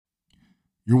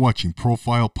You're watching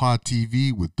Profile Pod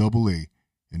TV with Double A.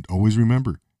 And always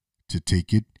remember to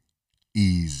take it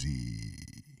easy.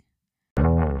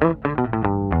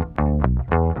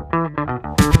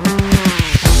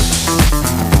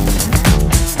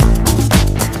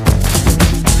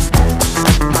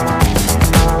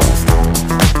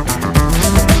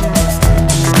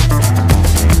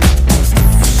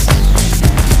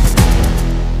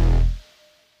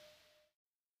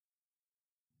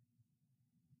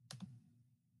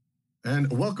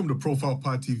 And welcome to Profile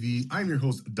Pod TV. I'm your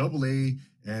host, Double A,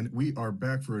 and we are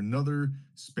back for another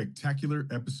spectacular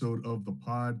episode of the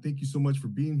pod. Thank you so much for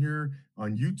being here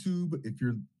on YouTube. If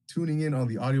you're tuning in on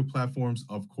the audio platforms,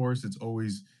 of course, it's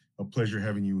always a pleasure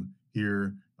having you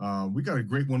here. We got a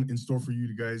great one in store for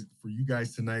you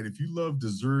guys tonight. If you love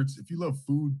desserts, if you love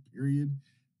food, period,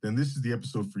 then this is the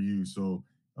episode for you. So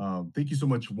thank you so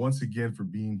much once again for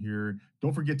being here.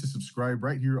 Don't forget to subscribe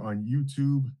right here on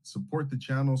YouTube. Support the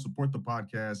channel, support the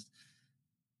podcast.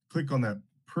 Click on that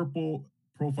purple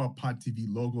Profile Pod TV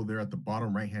logo there at the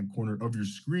bottom right-hand corner of your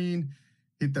screen.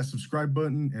 Hit that subscribe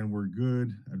button and we're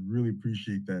good. I'd really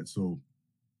appreciate that. So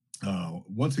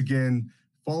once again,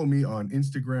 follow me on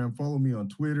Instagram, follow me on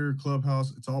Twitter,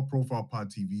 Clubhouse. It's all Profile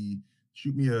Pod TV.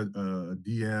 Shoot me a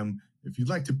DM. If you'd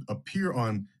like to appear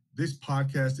on this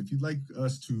podcast, if you'd like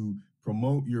us to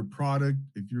promote your product,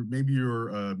 if you're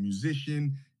a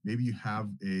musician, maybe you have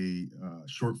a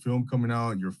short film coming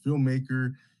out, you're a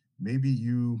filmmaker, maybe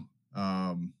you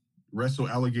wrestle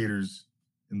alligators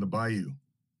in the bayou.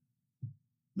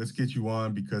 Let's get you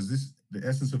on, because the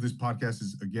essence of this podcast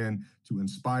is, again, to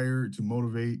inspire, to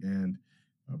motivate, and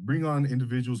bring on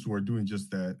individuals who are doing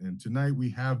just that. And tonight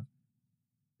we have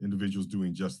individuals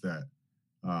doing just that.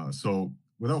 So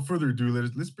without further ado,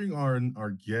 let's bring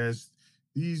our guest.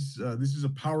 This is a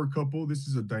power couple. This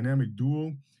is a dynamic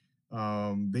duo.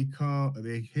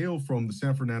 They hail from the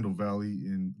San Fernando Valley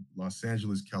in Los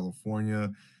Angeles,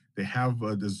 California. They have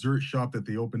a dessert shop that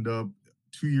they opened up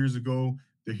 2 years ago.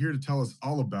 They're here to tell us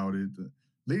all about it.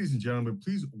 Ladies and gentlemen,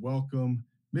 please welcome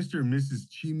Mr. and Mrs.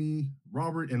 Chimi,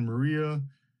 Robert and Maria.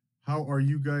 How are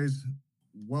you guys?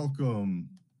 Welcome.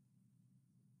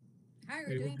 Hi,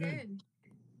 we're doing good.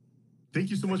 Thank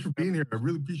you so much for being here. I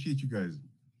really appreciate you guys.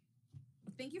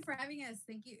 Thank you for having us.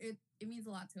 Thank you. It means a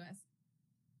lot to us.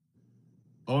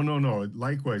 Oh, no.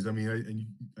 Likewise. I mean,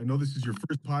 I know this is your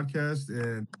first podcast,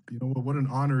 and you know what an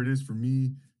honor it is for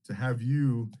me to have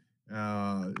you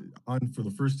on for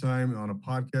the first time on a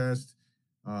podcast.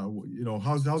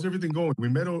 How's everything going? We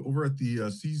met over at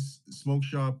the C's Smoke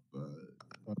Shop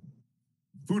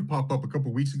food pop-up a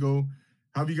couple weeks ago.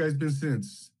 How have you guys been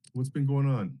since? What's been going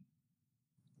on?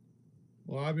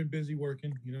 Well, I've been busy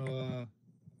working.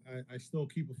 I still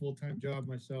keep a full-time job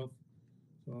myself,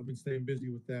 so I've been staying busy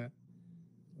with that.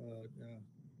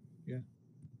 Yeah.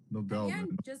 No doubt. Yeah,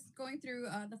 just going through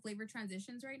the flavor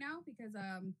transitions right now, because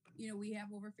we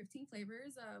have over 15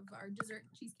 flavors of our dessert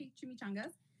cheesecake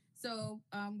chimichangas. So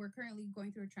we're currently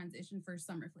going through a transition for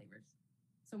summer flavors.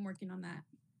 So I'm working on that.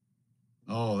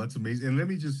 Oh, that's amazing. And let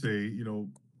me just say,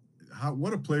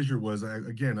 what a pleasure it was.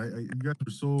 You guys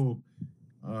were so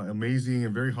amazing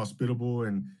and very hospitable.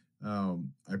 And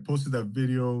I posted that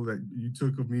video that you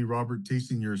took of me, Robert,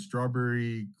 tasting your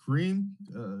strawberry cream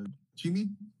chimi.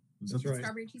 That's right.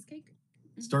 Strawberry cheesecake.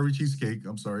 Strawberry cheesecake.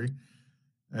 I'm sorry.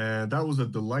 And that was a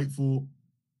delightful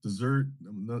dessert,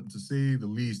 not to say the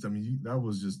least. I mean, that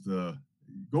was just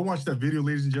go watch that video,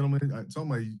 ladies and gentlemen. It's on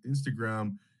my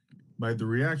Instagram. The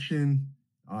reaction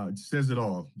it says it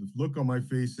all. The look on my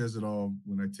face says it all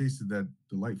when I tasted that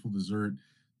delightful dessert,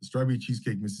 the strawberry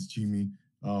cheesecake, Mrs. Chimi.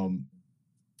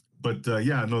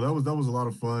 That was a lot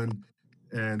of fun.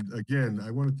 And again, I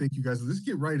want to thank you guys. Let's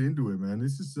get right into it, man.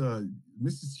 This is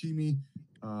Mrs. Chimi.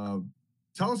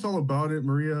 Tell us all about it,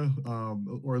 Maria,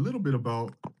 or a little bit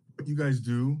about what you guys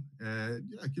do, and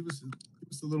give us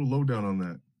a little lowdown on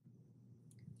that.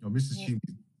 Mrs. Chimi.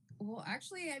 Well,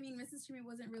 actually, I mean, Mrs. Chimi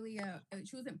wasn't really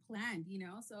she wasn't planned,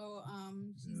 So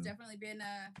she's definitely been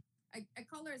I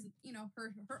call her as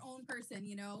her own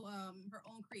person, her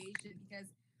own creation, because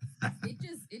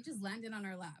it just landed on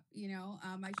our lap,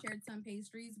 I shared some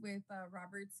pastries with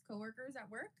Robert's coworkers at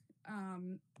work,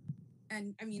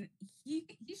 and I mean he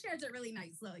shares it really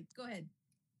nice. Like, go ahead.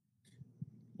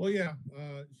 Well, yeah,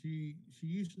 she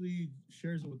usually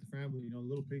shares it with the family. The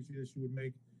little pastry that she would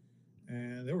make,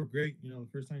 and they were great. The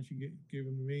first time she gave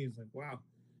them to me, it's like, wow,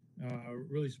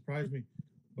 really surprised me.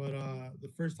 But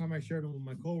the first time I shared them with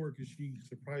my coworkers, she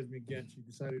surprised me again. She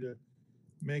decided to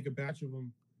make a batch of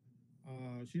them.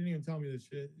 She didn't even tell me this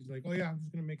shit. She's like, oh yeah, I'm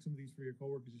just gonna make some of these for your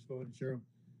coworkers. Just go ahead and share them.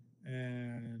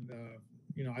 And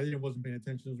I wasn't paying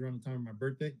attention. It was around the time of my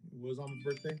birthday. It was on my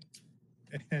birthday,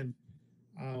 and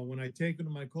when I take them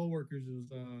to my coworkers, it was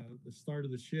the start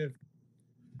of the shift.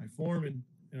 My foreman,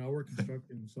 I work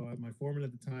construction, so my foreman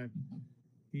at the time,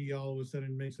 he all of a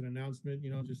sudden makes an announcement.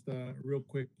 Just real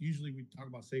quick. Usually we talk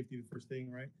about safety the first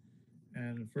thing, right?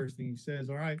 And the first thing he says,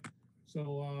 "All right,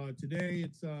 so today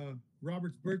it's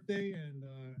Robert's birthday,"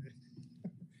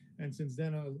 and since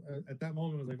then, at that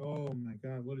moment, I was like, "Oh my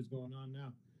God, what is going on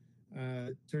now?"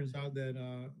 Turns out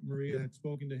that Maria had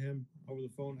spoken to him over the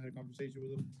phone, had a conversation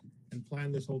with him, and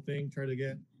planned this whole thing. Tried to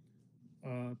get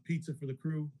pizza for the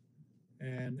crew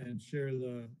and share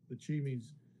the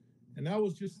chimis, and that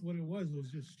was just what it was. It was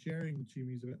just sharing the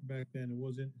chimis back then. It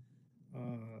wasn't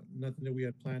nothing that we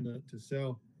had planned to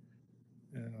sell,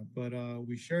 but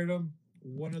we shared them.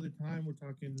 One other time, we're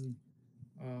talking.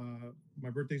 My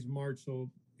birthday's in March, so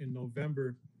in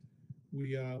November,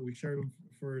 we shared them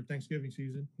for Thanksgiving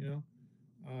season.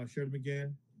 Shared them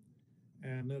again,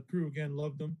 and the crew again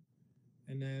loved them.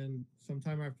 And then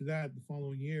sometime after that,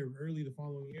 early the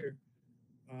following year,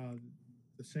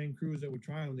 the same crews that would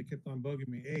try them, they kept on bugging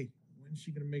me. Hey, when's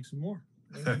she gonna make some more?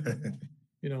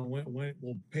 When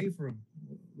we'll pay for them.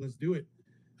 Let's do it.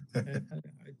 And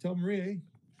I tell Maria, hey,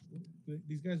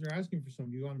 these guys are asking for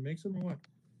some. Do you want to make some or what?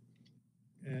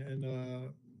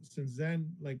 And since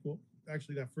then,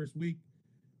 actually that first week,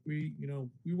 we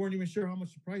weren't even sure how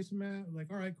much to price them at.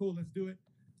 Like, all right, cool, let's do it.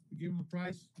 We gave them a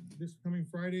price this coming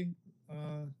Friday.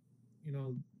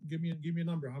 Give me a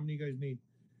number. How many you guys need?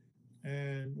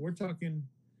 And we're talking.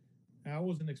 I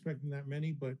wasn't expecting that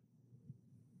many, but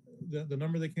the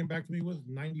number they came back to me was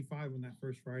 95 on that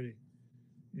first Friday.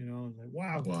 I was like,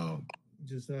 wow.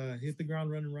 Just hit the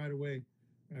ground running right away.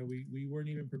 We weren't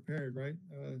even prepared, right,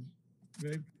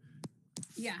 babe?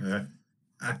 Yeah.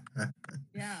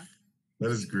 Yeah. That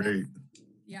is great.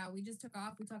 Yeah, we just took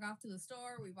off. We took off to the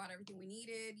store. We bought everything we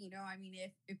needed.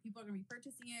 If people are gonna be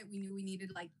purchasing it, we knew we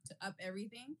needed to up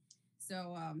everything.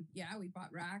 So we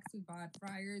bought racks, we bought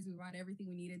fryers, we bought everything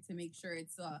we needed to make sure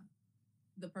it's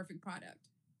the perfect product.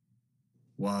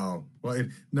 Wow. Well,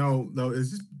 no,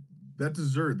 is this that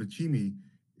dessert, the chimi?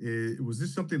 Was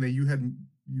this something that you've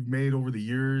made over the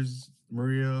years,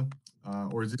 Maria,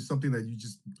 or is this something that you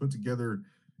just put together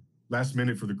last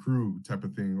minute for the crew type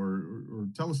of thing, or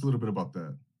tell us a little bit about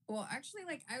that? Well, actually,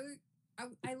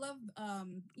 I love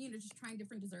just trying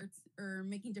different desserts or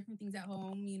making different things at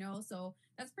home, so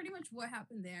that's pretty much what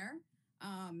happened there.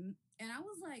 And I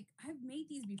was like, I've made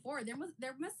these before. There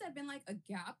must have been a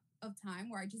gap of time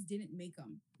where I just didn't make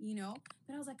them,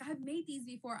 but I was like, I've made these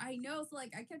before, I know. So I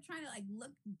kept trying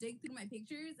to dig through my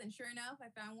pictures, and sure enough, I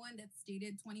found one that's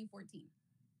dated 2014.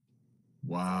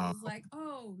 Wow. So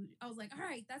I was like, all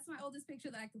right, that's my oldest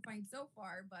picture that I could find so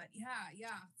far. But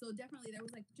yeah. So definitely there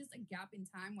was just a gap in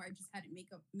time where I just hadn't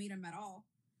made them at all.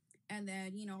 And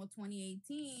then,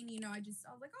 2018, I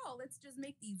was like, oh, let's just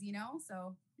make these,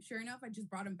 So sure enough, I just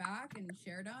brought them back and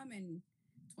shared them. And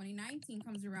 2019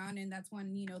 comes around, and that's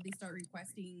when, they start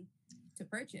requesting to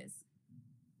purchase.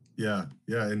 Yeah.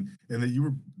 And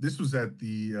then this was at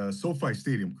the SoFi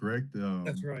Stadium, correct?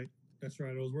 That's right.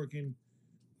 I was working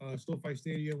SoFi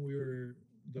Stadium.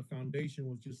 The foundation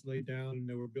was just laid down, and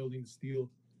they were building the steel,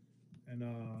 and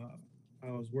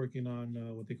I was working on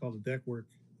what they call the deck work.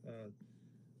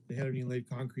 They hadn't even laid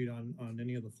concrete on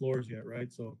any of the floors yet,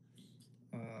 right? So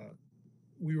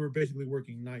we were basically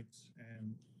working nights,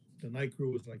 and the night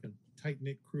crew was like a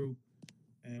tight-knit crew,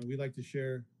 and we like to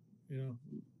share.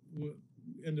 We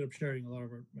ended up sharing a lot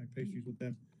of my pastries with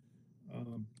them.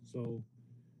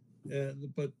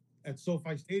 But at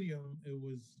SoFi Stadium,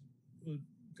 it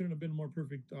couldn't have been a more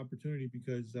perfect opportunity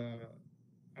because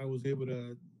I was able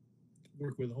to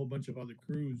work with a whole bunch of other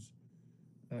crews,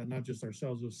 not just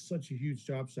ourselves. It was such a huge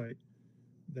job site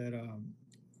that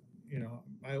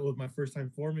it was my first time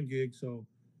foreman gig, so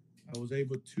I was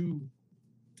able to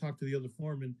talk to the other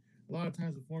foreman. A lot of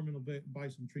times the foreman will buy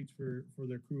some treats for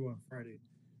their crew on Friday,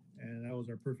 and that was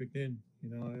our perfect in.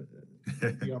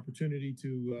 The opportunity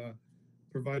to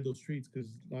provide those treats, because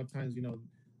a lot of times,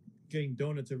 getting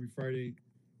donuts every Friday,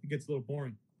 it gets a little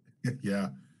boring. Yeah.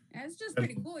 And it's just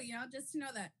pretty cool, just to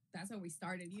know that that's how we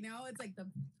started. It's like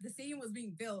the stadium was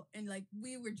being built, and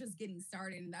we were just getting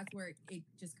started, and that's where it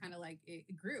just kind of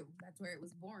it grew. That's where it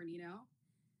was born,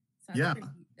 So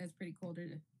that's pretty cool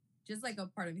to just a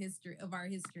part of our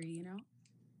history.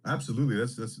 Absolutely.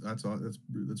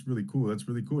 That's really cool. That's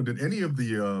really cool. And did any of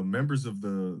the members of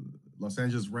the Los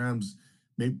Angeles Rams,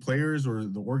 players or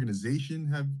the organization,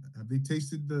 have they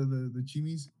tasted the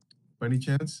chimis by any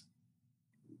chance?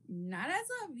 Not as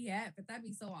of yet, but that'd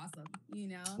be so awesome,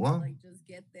 to Well, like just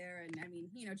get there. And I mean,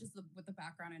 just with the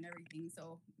background and everything.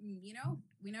 So, we don't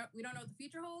know what the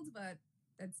future holds, but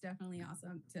that's definitely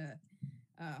awesome to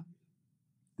uh,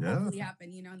 yeah. hopefully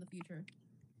happen, in the future.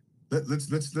 Let's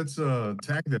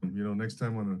tag them. Next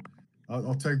time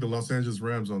I'll tag the Los Angeles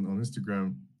Rams on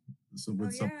Instagram, Oh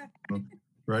with some, yeah.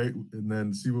 right, and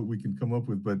then see what we can come up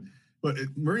with. But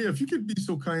Maria, if you could be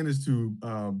so kind as to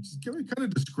just kind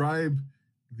of describe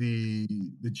the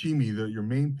chimi, your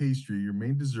main pastry, your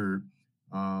main dessert.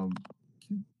 Can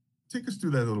you take us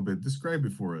through that a little bit? Describe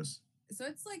it for us. So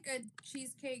it's like a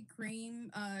cheesecake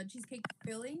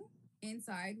filling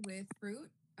inside with fruit.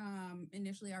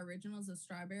 Initially our original is a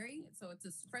strawberry, so it's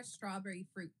a fresh strawberry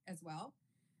fruit as well,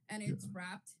 and Yeah. it's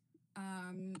wrapped.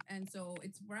 And so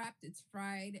it's wrapped, it's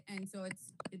fried, and so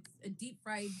it's a deep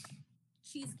fried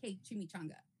cheesecake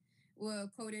chimichanga, well,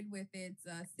 coated with its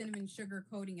cinnamon sugar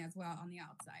coating as well on the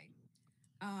outside.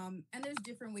 And there's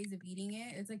different ways of eating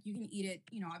it. It's like you can eat it,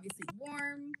 obviously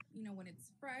warm, when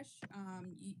it's fresh.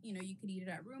 You could eat it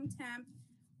at room temp,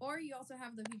 or you also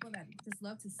have the people that just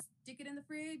love to stick it in the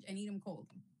fridge and eat them cold.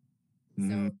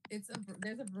 Hmm. So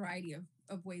there's a variety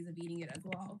of ways of eating it as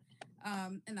well.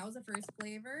 And that was the first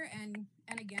flavor. And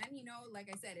again, like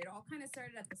I said, it all kind of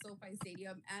started at the SoFi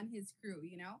Stadium and his crew.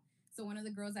 So one of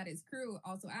the girls at his crew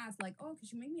also asked, like, "Oh,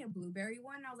 could you make me a blueberry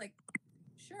one?" And I was like,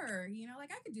 "Sure,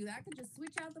 like I could do that. I could just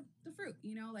switch out the fruit,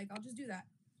 like I'll just do that."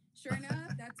 Sure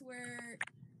enough, that's where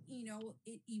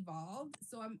it evolved.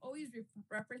 So I'm always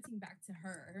referencing back to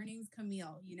her. Her name's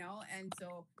Camille, and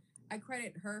so I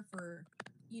credit her for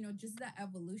just that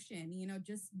evolution.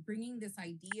 Just bringing this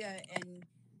idea, and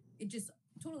it just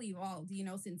totally evolved.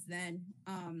 Since then.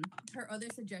 Her other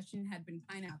suggestion had been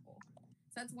pineapple.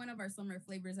 So that's one of our summer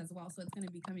flavors as well. So it's going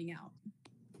to be coming out.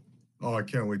 Oh, I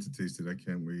can't wait to taste it. I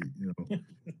can't wait.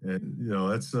 And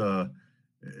that's so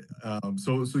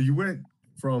you went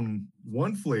from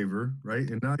one flavor, right?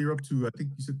 And now you're up to, I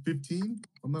think you said 15,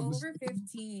 if I'm not Over mistaken.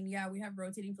 15. Yeah, we have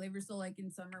rotating flavors. So like in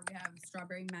summer, we have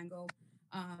strawberry, mango,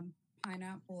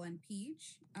 pineapple, and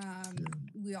peach. Yeah.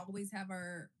 We always have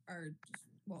our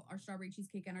strawberry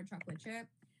cheesecake and our chocolate chip.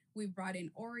 We've brought in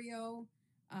Oreo.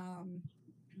 Um,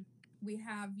 we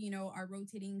have, our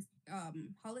rotating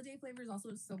holiday flavors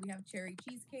also. So we have cherry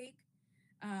cheesecake.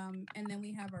 And then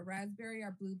we have our raspberry,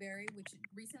 our blueberry, which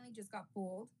recently just got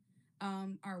pulled.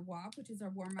 Our wok, which is our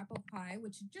warm apple pie,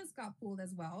 which just got pulled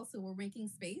as well. So we're making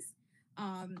space.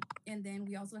 And then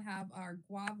we also have our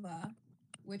guava,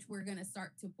 which we're gonna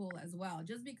start to pull as well,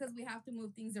 just because we have to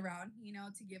move things around,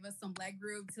 to give us some leg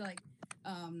room to like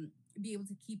be able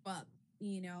to keep up,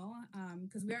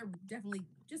 because we are definitely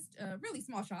just a really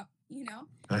small shop, so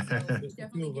Just the two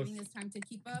definitely of us. giving us time to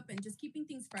keep up and just keeping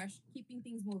things fresh, keeping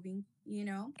things moving. We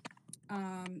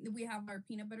have our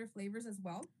peanut butter flavors as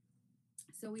well.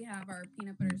 So we have our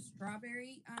peanut butter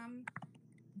strawberry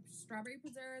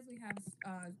preserves. We have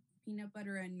peanut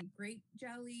butter and grape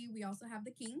jelly. We also have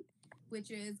the king,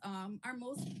 which is our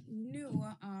most new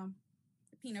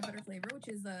peanut butter flavor, which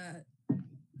is the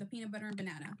peanut butter and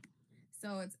banana.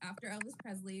 So it's after Elvis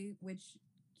Presley, which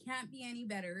can't be any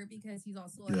better because he's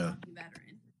also an Yeah. Army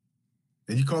veteran.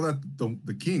 And you call that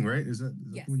the king, right? Is that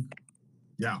Yes. the one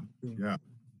yeah, Yeah. yeah.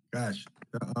 Gosh,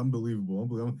 unbelievable.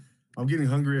 Unbelievable. I'm getting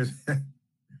hungry.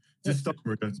 Just stop,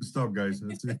 Maria. Just stop, guys.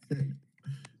 That's it.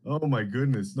 Oh my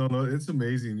goodness. No, no, it's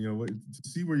amazing. To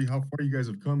see how far you guys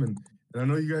have come, and I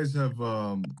know you guys have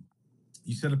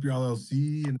you set up your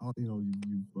LLC, and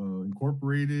you've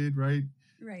incorporated, right?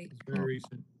 Right. It's very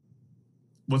recent.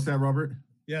 What's that, Robert?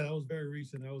 Yeah, that was very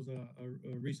recent. That was a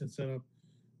recent setup.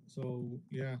 So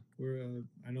yeah, we're.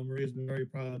 I know Maria's been very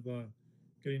proud of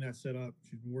getting that set up.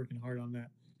 She's been working hard on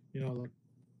that.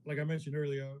 Like I mentioned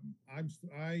earlier, I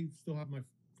still have my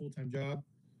full time job,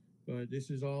 but this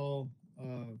is all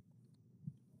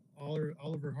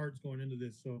of her heart's going into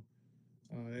this. So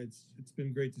it's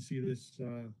been great to see this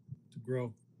to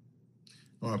grow.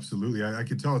 Oh, absolutely. I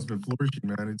can tell it's been flourishing,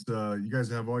 man. It's you guys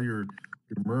have all your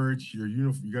merch, your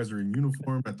uniform. You guys are in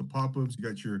uniform at the pop-ups. You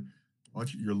got your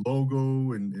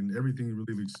logo, and everything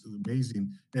really looks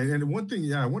amazing. And one thing,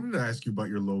 yeah, I wanted to ask you about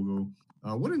your logo.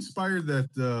 What inspired that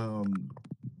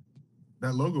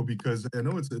logo? Because I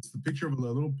know it's the picture of a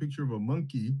little picture of a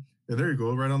monkey. And there you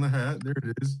go, right on the hat. There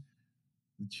it is.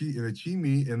 The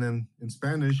chimi, and then in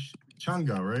Spanish,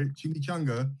 changa, right?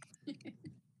 Chimichanga.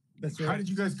 That's How right. did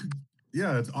you guys?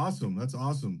 Yeah, that's awesome. That's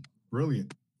awesome.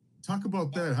 Brilliant. Talk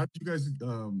about that. How did you guys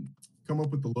come up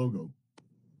with the logo?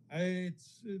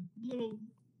 It's a little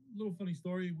funny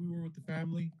story. We were with the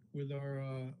family with our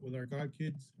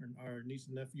godkids, our niece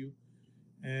and nephew,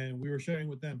 and we were sharing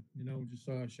with them. Just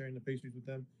sharing the pastries with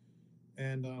them.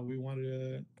 and we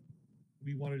wanted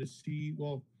to see.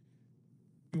 Well,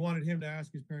 we wanted him to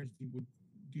ask his parents, do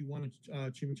you want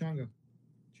a chimichanga?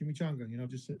 Chimichanga,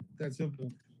 just that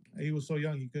simple. He was so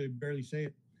young he could barely say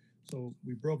it, so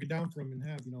we broke it down for him in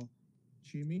half.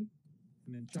 Chimi,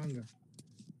 and then changa.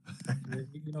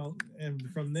 And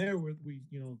from there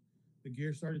the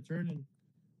gear started turning.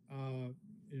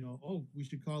 We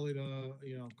should call it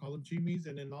call them Chimis,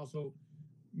 and then also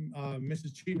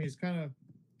Mrs. Chimi is kind of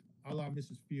a la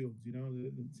Mrs. Fields,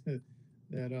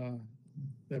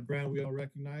 that brand we all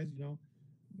recognize.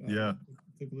 Yeah.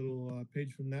 Took a little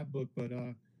page from that book, but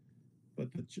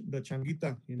the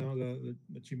changuita,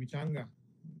 the chimichanga.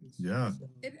 Yeah.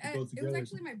 It was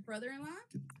actually my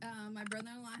brother-in-law. My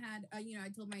brother-in-law had, I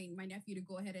told my nephew to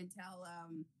go ahead and tell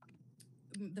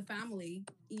the family,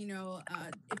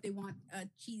 if they want a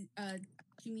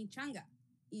chimichanga,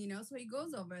 So he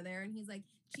goes over there and he's like,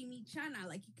 chimichana,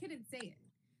 like he couldn't say it.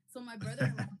 So my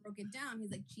brother-in-law broke it down.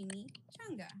 He's like,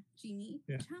 chimichanga, chimichanga.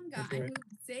 Yeah, right. And he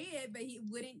would say it, but he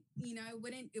wouldn't,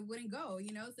 it wouldn't go,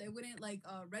 so it wouldn't like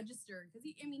register. Because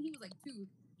he was like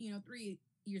 3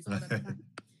 years old at the time.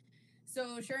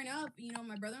 So sure enough,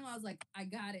 my brother-in-law was like, I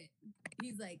got it.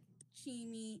 He's like,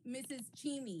 Mrs.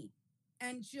 Chimi.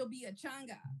 And she'll be a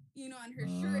changa, on her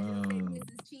shirt it'll say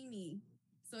Mrs. Chimi.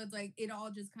 So it's like, it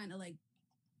all just kind of like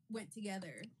went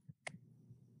together.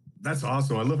 That's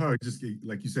awesome. I love how it just,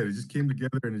 like you said, it just came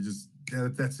together and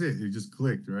that's it. It just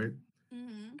clicked, right?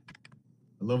 Mm-hmm.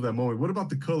 I love that moment. What about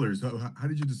the colors? How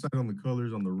did you decide on the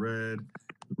colors, on the red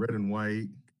and white?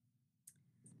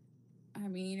 I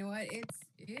mean, you know what?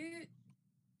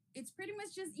 It's pretty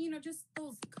much just, just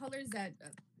those colors that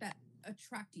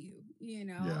attract you,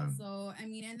 Yeah. So,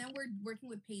 and then we're working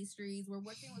with pastries. We're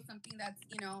working with something that's,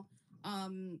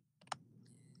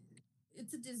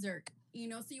 it's a dessert, so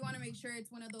you want to make sure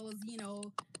it's one of those,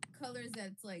 colors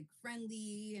that's like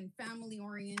friendly and family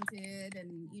oriented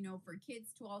and, for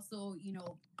kids to also,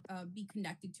 be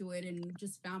connected to it and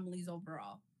just families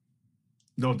overall.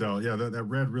 No doubt. Yeah. That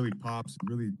red really pops. It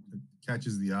really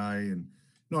catches the eye, and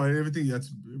everything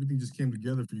just came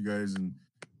together for you guys, and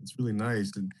it's really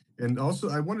nice. And also,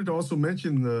 I wanted to also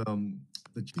mention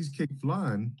the cheesecake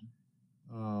flan.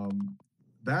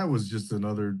 That was just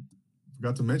another.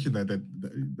 Forgot to mention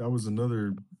that was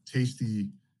another tasty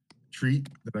treat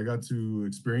that I got to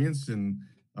experience. And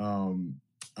are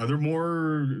there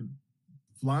more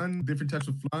different types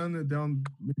of flan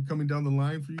coming down the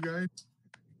line for you guys?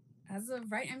 As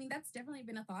of right, that's definitely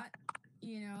been a thought.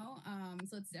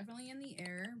 So it's definitely in the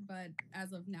air, but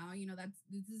as of now,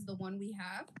 this is the one we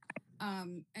have.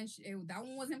 And that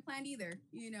one wasn't planned either,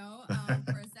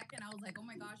 for a second I was like, oh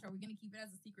my gosh, are we going to keep it as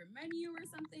a secret menu or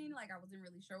something? Like I wasn't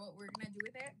really sure what we were going to do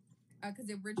with it, because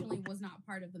it originally was not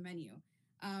part of the menu.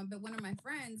 But one of my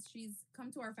friends, she's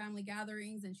come to our family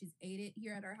gatherings and she's ate it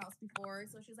here at our house before.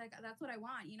 So she's like, that's what I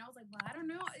want. I was like, well, I don't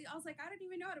know. I was like, I don't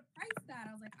even know how to price that.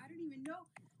 I was like, I don't even know.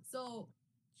 So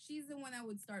she's the one that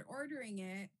would start ordering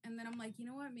it. And then I'm like, you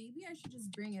know what? Maybe I should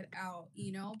just bring it out,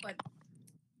 But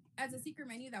as a secret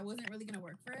menu, that wasn't really going to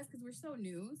work for us because we're so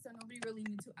new. So nobody really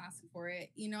knew to ask for it,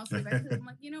 So eventually I'm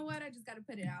like, you know what? I just got to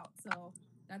put it out. So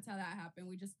that's how that happened.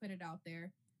 We just put it out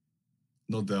there.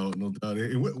 No doubt. What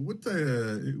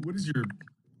is your?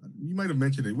 You might have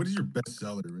mentioned it. What is your best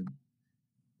seller? Right?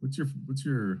 What's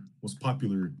your most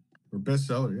popular or best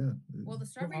seller? Yeah. Well, the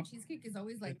strawberry cheesecake is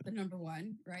always like the number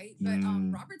one, right? But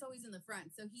Robert's always in the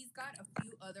front, so he's got a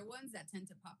few other ones that tend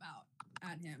to pop out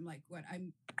at him. Like what I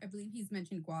believe he's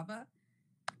mentioned guava.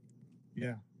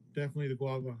 Yeah, definitely the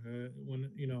guava. When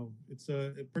it's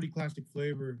a pretty classic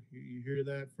flavor. You hear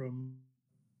that from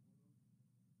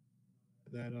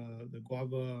that the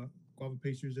guava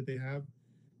pastries that they have,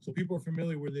 so people are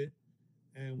familiar with it.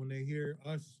 And when they hear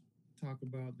us talk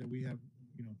about that, we have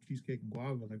cheesecake and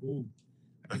guava, like, ooh,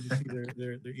 I can just see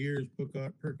their ears perk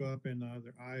up, and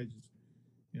their eyes just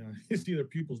you see their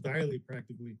pupils dilate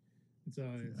practically. It's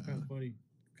kind of funny,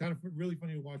 really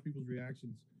funny to watch people's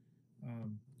reactions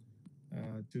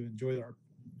to enjoy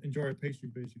our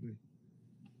pastries, basically.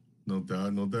 No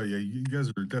doubt. Yeah, you guys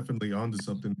are definitely onto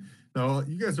something. Now,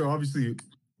 you guys are obviously you're a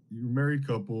married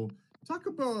couple. Talk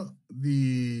about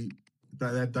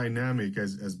that dynamic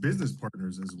as business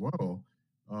partners as well.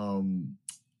 How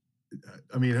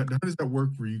does that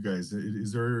work for you guys?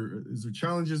 Is there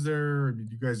challenges there?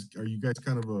 Are you guys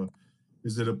kind of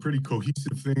is it a pretty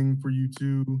cohesive thing for you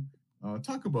two?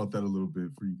 Talk about that a little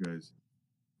bit for you guys.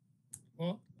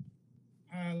 Well,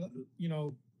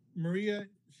 Maria,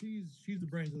 she's the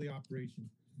brains of the operation.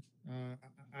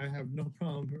 I have no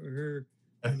problem with her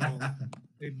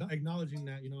acknowledging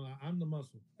that. I'm the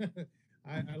muscle.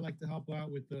 I like to help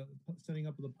out with the setting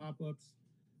up of the pop-ups.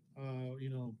 you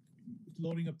know,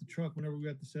 loading up the truck whenever we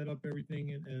have to set up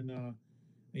everything, and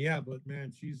yeah, but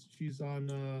man, she's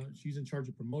in charge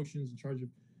of promotions, in charge of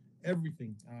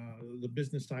everything, the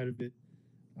business side of it.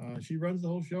 She runs the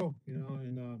whole show, you know,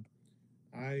 and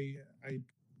I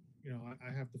you know,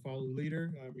 I have to follow the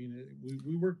leader. I mean,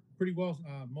 we work pretty well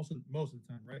most of the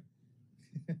time, right?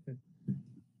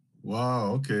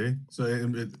 Wow. Okay. So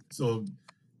so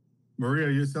Maria,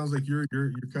 it sounds like you're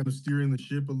kind of steering the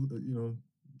ship, you know,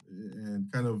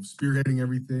 and kind of spearheading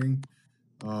everything.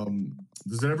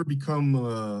 Does it ever become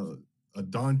a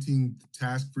daunting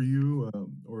task for you,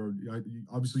 or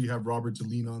obviously you have Robert to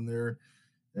lean on there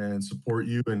and support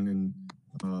you, and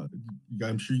uh,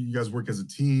 I'm sure you guys work as a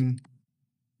team.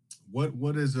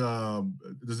 What is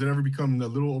does it ever become a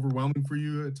little overwhelming for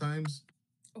you at times?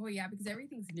 Oh yeah, because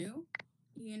everything's new.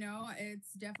 You know,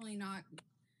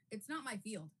 it's not my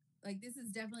field. Like this is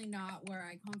definitely not where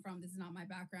I come from. This is not my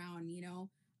background, you know.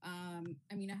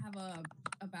 I mean, I have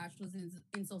a bachelor's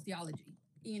in sociology,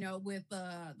 you know, with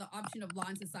the option of law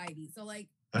and society. So like,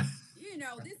 you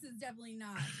know, this is definitely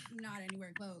not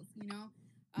anywhere close, you know.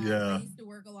 I Yeah. used to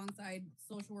work alongside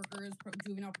social workers,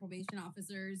 juvenile probation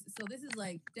officers. So this is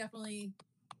like definitely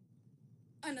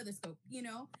another scope, you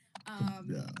know. Um,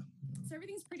 Yeah. so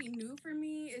everything's pretty new for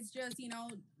me. It's just, you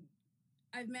know,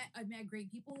 I've met great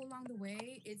people along the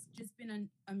way. It's just been an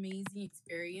amazing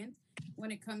experience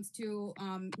when it comes to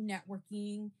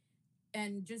networking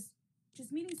and just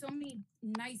meeting so many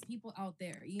nice people out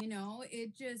there. You know,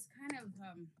 it just kind of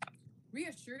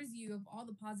reassures you of all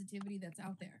the positivity that's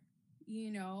out there.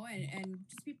 You know, and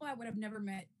just people I would have never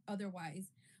met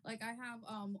otherwise. Like I have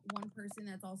one person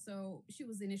that's also she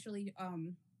was initially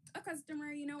a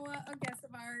customer, you know, a guest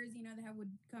of ours, you know, that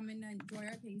would come in and enjoy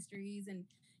our pastries and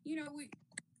you know,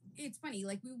 it's funny.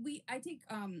 Like we I take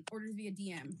orders via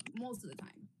DM most of the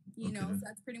time, you know, Okay. so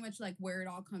that's pretty much like where it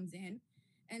all comes in.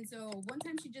 And so one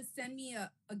time she just sent me a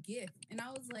gift and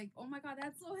I was like, oh my God,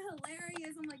 that's so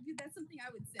hilarious. I'm like, dude, that's something I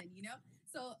would send, you know?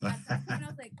 So at that point I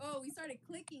was like, oh, we started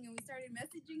clicking and we started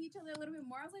messaging each other a little bit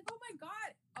more. I was like, oh my God.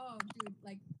 Oh dude,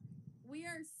 like we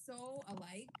are so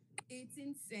alike. It's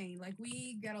insane. Like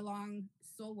we get along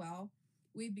so well.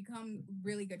 We've become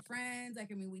really good friends.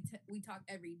 Like I mean, we talk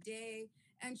every day,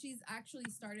 and she's actually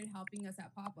started helping us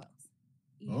at pop ups.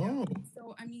 You know, Oh.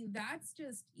 so I mean, that's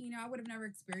just you know, I would have never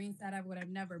experienced that. I would have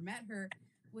never met her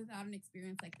without an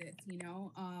experience like this. You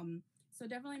know, so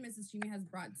definitely, Mrs. Jimmy has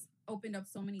brought opened up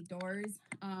so many doors.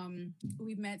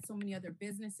 We've met so many other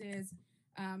businesses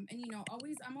and you know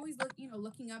always I'm always you know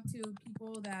looking up to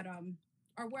people that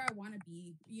are where I want to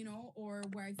be, you know, or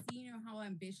where I see you know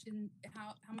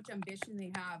how much ambition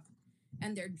they have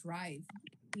and their drive,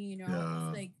 you know.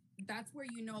 It's Yeah. like that's where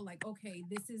you know like okay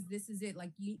this is it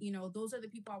like you know those are the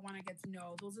people I want to get to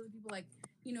know. Those are the people like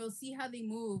you know see how they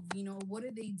move, you know, what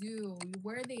do they do,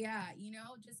 where are they at, you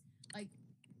know, just like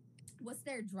what's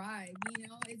their drive, you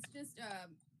know. It's just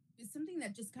it's something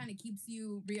that just kind of keeps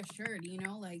you reassured, you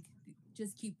know, like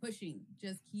just keep pushing,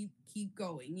 just keep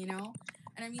going, you know.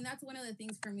 And I mean that's one of the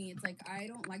things for me. It's like I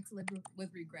don't like to live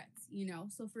with regrets, you know.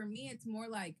 So for me it's more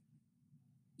like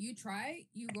you try,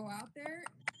 you go out there,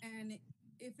 and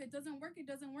if it doesn't work it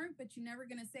doesn't work, but you're never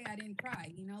going to say I didn't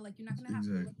try, you know, like you're not going to have to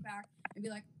Exactly. look back and be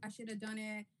like I should have done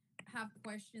it, have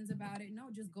questions about it. No,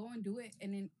 just go and do it,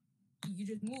 and then you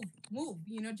just move,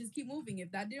 you know, just keep moving.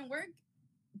 If that didn't work,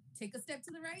 take a step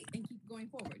to the right and keep going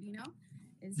forward, you know.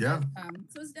 It's Yeah. just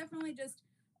so it's definitely just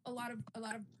a lot of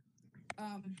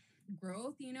um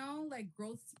growth, you know, like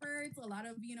growth spurts, a lot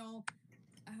of you know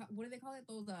what do they call it,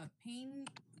 those pain,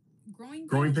 growing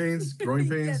Growing pains. pains. Growing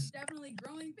Yes, pains. definitely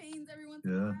growing pains every once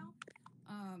in a Yeah. while.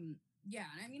 Yeah,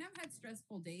 I mean I've had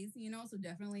stressful days, you know, so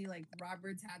definitely like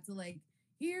Robert's had to like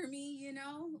hear me, you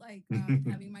know, like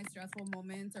having my stressful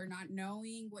moments or not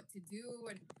knowing what to do.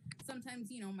 And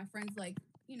sometimes, you know, my friends like,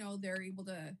 you know, they're able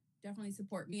to definitely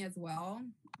support me as well.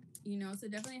 You know, so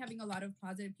definitely having a lot of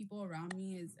positive people around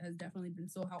me is has definitely been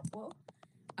so helpful.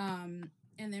 Um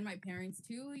and then my parents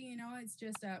too, you know, it's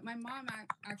just my mom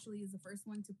actually is the first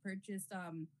one to purchase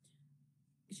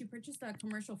she purchased a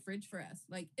commercial fridge for us.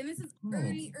 Like, and this is Oh.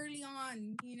 early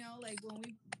on, you know, like when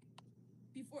we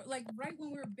before like right when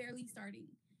we were barely starting.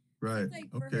 So Right. it's like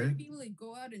for her Okay. to be able to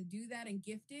go out and do that and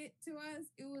gift it to us,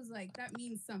 it was like that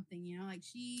means something, you know, like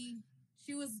she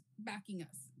was backing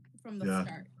us from the Yeah.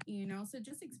 start, you know. So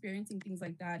just experiencing things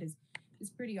like that is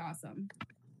pretty awesome.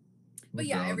 No But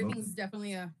yeah, doubt. No. everything's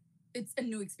definitely a it's a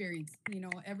new experience, you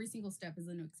know. Every single step is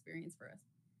a new experience for us.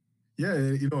 Yeah.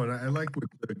 You know, and I like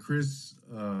with Chris,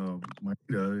 Maeda,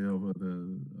 you know,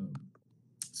 the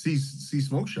C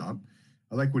Smoke Shop.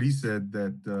 I like what he said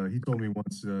that he told me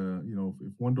once. You know,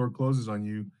 if one door closes on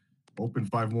you, open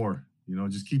five more.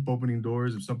 Just keep opening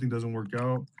doors. If something doesn't work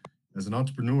out, as an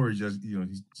entrepreneur, he's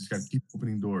just got to keep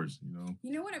opening doors.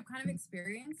 You know what I've kind of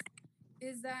experienced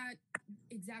is that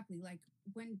exactly like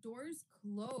when doors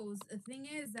close, the thing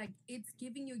is like it's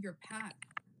giving you your path.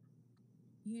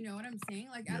 You know what I'm saying?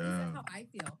 Like at least that's Yeah. how I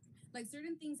feel. Like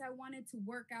certain things I wanted to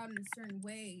work out in a certain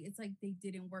way, it's like they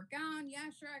didn't work out. Yeah,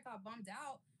 sure, I got bummed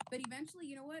out, but eventually,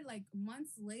 you know what? Like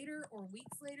months later, or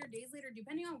weeks later, days later,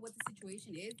 depending on what the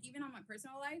situation is, even on my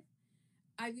personal life,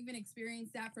 I've even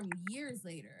experienced that from years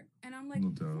later, and I'm like, No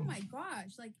oh doubt. my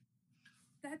gosh, like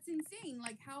that's insane.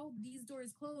 Like how these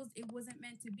doors closed, it wasn't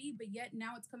meant to be, but yet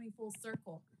now it's coming full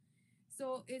circle.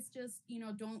 So it's just,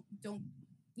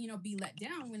 don't be let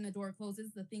down when the door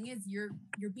closes. The thing is you're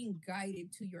being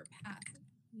guided to your path,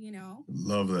 you know?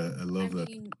 Love that. I I love that.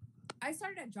 mean, I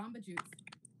started at Jamba Juice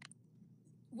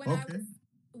when I Okay. was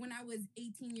when I was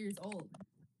 18 years old.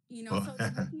 Oh, So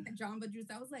working at Jamba Juice,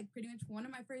 that was like pretty much one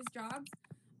of my first jobs.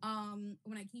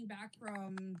 When I came back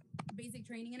from basic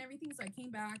training and everything. So I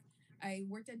came back, I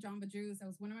worked at Jamba Juice. That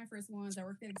was one of my first ones. I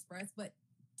worked at Express, but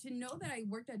to know that I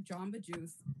worked at Jamba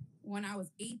Juice when I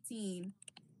was 18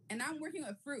 and I'm working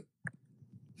with fruit.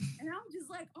 And I'm just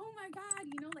like, oh my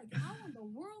God, like how in the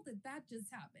world did that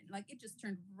just happen? Like it just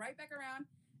turned right back around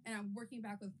and I'm working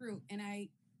back with fruit. And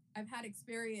I've had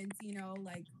experience,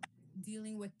 like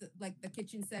dealing with the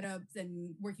kitchen setups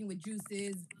and working with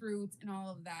juices, fruits, and all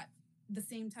of that. The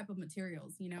same type of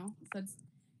materials. So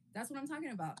that's what I'm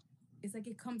talking about. It's like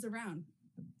it comes around.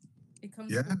 It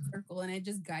comes yeah, full circle and it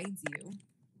just guides you.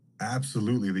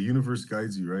 absolutely. The universe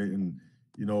guides you, right? And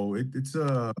it's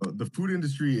the food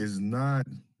industry is not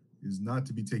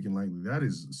to be taken lightly. That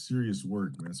is serious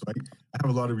work, man. So I have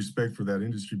a lot of respect for that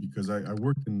industry because I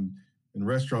worked in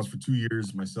restaurants for 2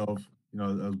 years myself. I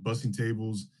was bussing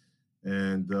tables,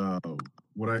 and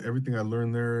everything I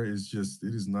learned there is just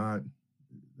it is not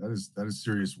that is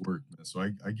serious work, man. So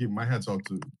I give my hats off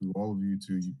to all of you,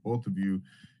 to you, both of you,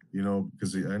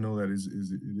 because I know that it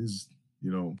is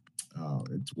you know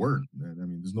it's work, man. I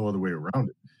mean, there's no other way around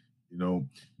it. You know,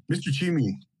 Mr.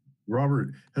 Chimi, Robert,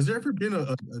 has there ever been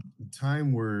a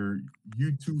time where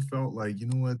you two felt like,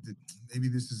 maybe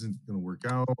this isn't going to work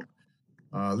out?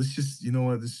 Let's just,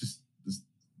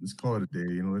 let's call it a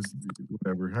day. Let's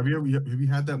whatever. Have you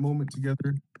had that moment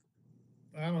together?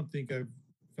 I don't think I've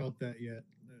felt that yet.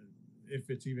 If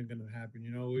it's even going to happen,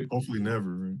 Hopefully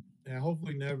never. Right? yeah,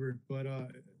 hopefully never. But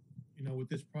with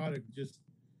this product, just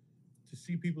to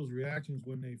see people's reactions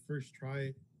when they first try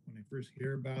it, when they first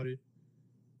hear about it,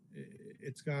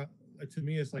 it's got to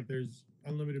me, it's like there's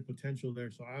unlimited potential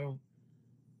there. So I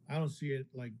don't see it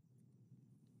like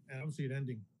I don't see it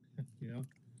ending. you know.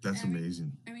 That's I mean,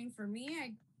 amazing. for me,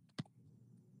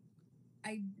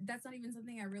 I that's not even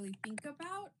something I really think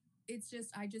about. It's just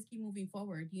I just keep moving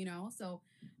forward. So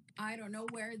I don't know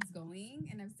where it's going,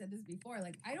 and I've said this before.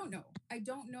 Like I don't know. I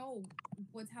don't know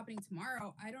what's happening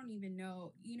tomorrow. I don't even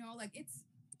know. Like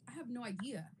I have no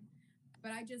idea.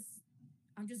 But I'm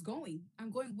just going. I'm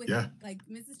going with Yeah. it. Like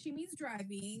Mrs. Chimi's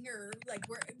driving, or like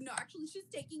we're no, actually she's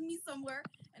taking me somewhere,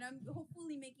 and I'm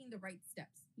hopefully making the right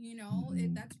steps.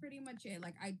 Mhm. That's pretty much it.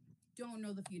 Like I don't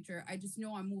know the future. I just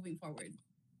know I'm moving forward,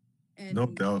 No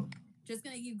and doubt. just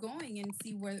gonna keep going and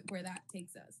see where that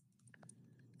takes us.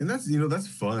 And that's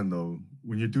fun though.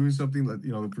 When you're doing something like,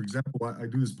 for example, I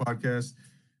do this podcast.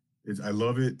 I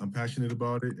love it. I'm passionate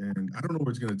about it, and I don't know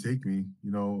where it's gonna take me. I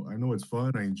know it's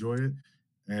fun. I enjoy it,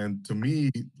 and to me,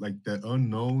 like that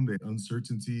unknown, that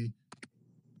uncertainty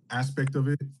aspect of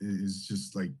it is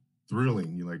just like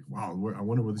thrilling. You're like, wow, I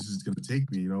wonder where this is gonna take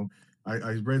me.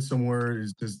 I read somewhere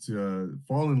is just to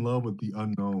fall in love with the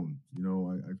unknown.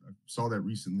 I saw that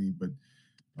recently, but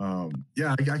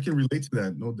yeah, I can relate to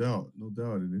that, no doubt, no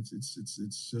doubt. And it's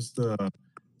just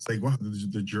it's like wow,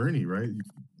 the journey, right?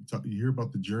 You hear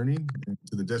about the journey and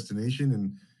to the destination,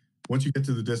 and once you get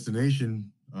to the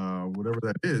destination, whatever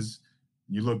that is,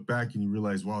 you look back and you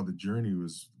realize, wow, the journey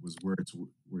was where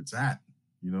it's at.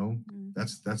 You know, Mhm.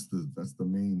 that's the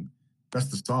main, that's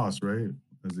the sauce, right?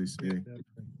 As they Yeah, say.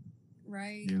 definitely.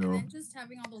 Right. You And know, then just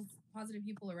having all those positive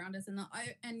people around us, and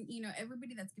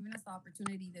everybody that's given us the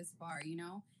opportunity this far,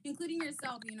 including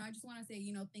yourself. I just want to say,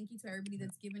 thank you to everybody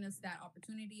that's given us that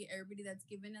opportunity, everybody that's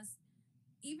given us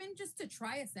even just to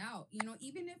try us out,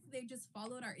 even if they just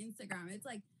followed our Instagram. It's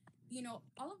like,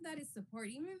 all of that is support.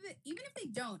 Even if they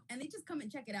don't and they just come and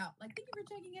check it out. Like, thank you for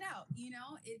checking it out.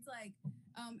 It's like,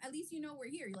 at least we're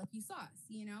here. Like you saw us.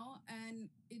 And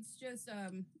it's just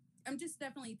I'm just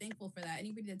definitely thankful for that.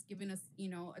 Anybody that's given us,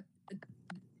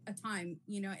 a time,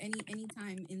 any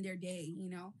time in their day,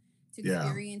 to yeah,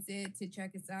 experience it, to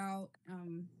check us out.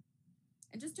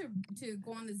 and just to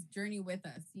go on this journey with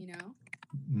us, you know.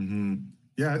 Hmm.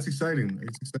 Yeah, it's exciting.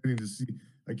 It's exciting to see.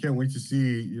 I can't wait to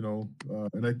see.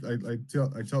 And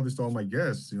I tell this to all my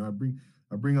guests.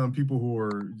 I bring on people who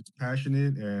are just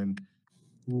passionate and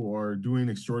who are doing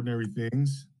extraordinary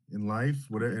things in life,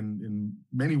 whatever, in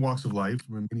many walks of life,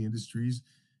 in many industries.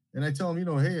 And I tell them,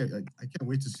 hey, I can't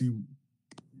wait to see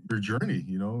your journey.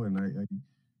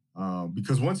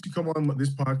 Because once you come on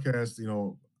this podcast,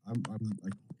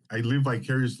 I live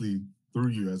vicariously through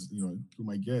you, as through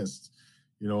my guests.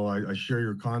 I share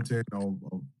your content.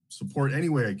 I'll support any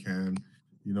way I can.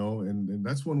 And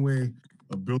that's one way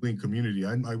of building community.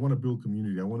 I want to build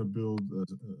community. I want to build a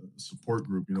support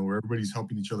group. Where everybody's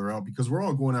helping each other out, because we're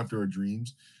all going after our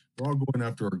dreams. We're all going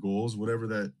after our goals, whatever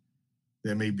that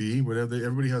may be.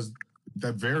 Everybody has,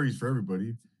 that varies for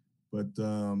everybody. But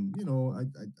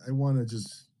I want to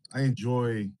just, I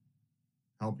enjoy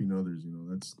helping others.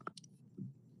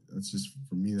 That's just,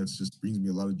 for me, that's just brings me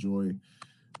a lot of joy.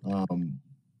 Um,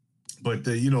 but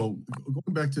going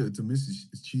back to Mrs.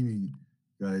 Chimi,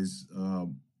 guys,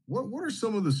 what are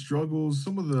some of the struggles,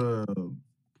 some of the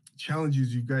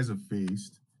challenges you guys have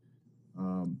faced,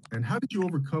 and how did you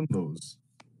overcome those?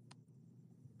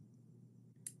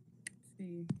 Let's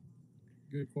see.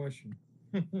 Good question.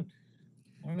 I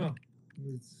don't know.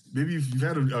 Maybe if you've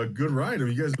had a good ride, or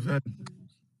you guys have had,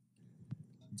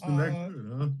 it's been that good,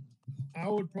 huh? I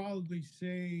would probably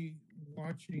say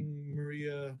watching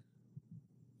Maria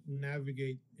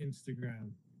navigate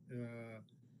Instagram.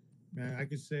 Man, I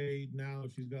could say now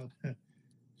she's got a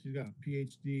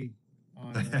PhD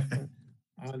on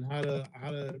on how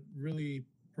to really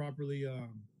properly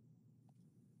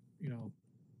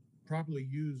properly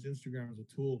use Instagram as a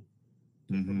tool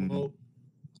to promote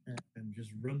and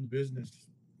just run the business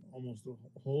almost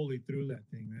wholly through that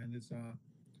thing, man. It's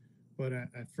but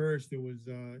at first it was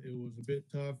a bit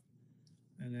tough,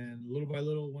 and then little by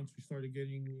little, once we started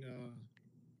getting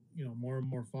more and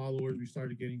more followers, we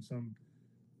started getting some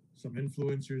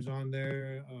influencers on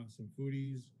there, some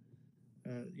foodies,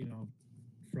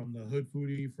 from the Hood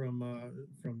Foodie, from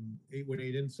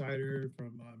 818 Insider,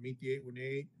 from Meet the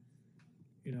 818.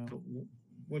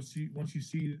 Once you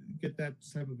see get that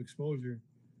type of exposure,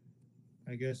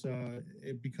 I guess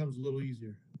it becomes a little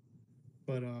easier.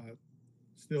 But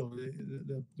still,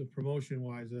 the promotion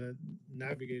wise,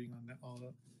 navigating on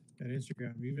that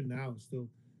Instagram, even now, still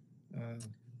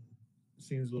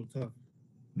seems a little tough.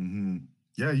 Mm-hmm.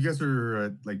 Yeah, you guys are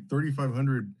at like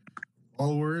 3,500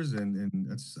 followers, and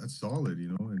that's solid,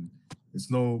 and it's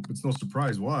no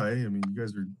surprise why. I mean, you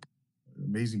guys are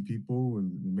amazing people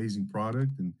and amazing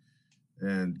product, and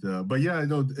but yeah, I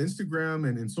know Instagram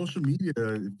and social media,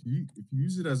 if you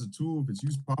use it as a tool, if it's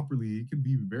used properly, it can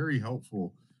be very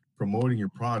helpful promoting your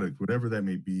product, whatever that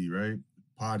may be, right?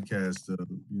 Podcast,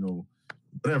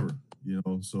 whatever,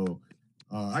 So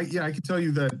I can tell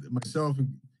you that myself,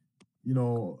 you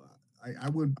know, I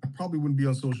probably wouldn't be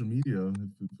on social media if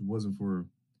it wasn't for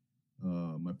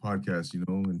my podcast,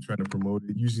 and trying to promote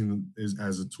it, using it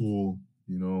as a tool,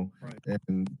 Right.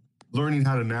 and learning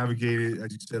how to navigate it,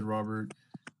 as you said, Robert.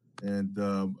 And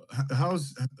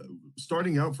how's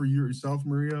starting out for yourself,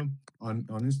 Maria, on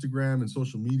Instagram and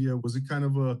social media? Was it kind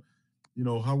of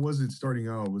how was it starting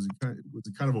out? Was it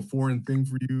kind of a foreign thing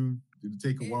for you? Did it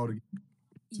take a while to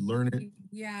learn it?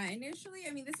 Yeah, initially,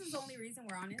 I mean, this is the only reason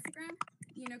we're on Instagram,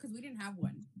 because we didn't have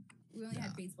one. We only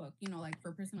had Facebook, like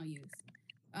for personal use.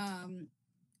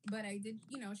 But I did,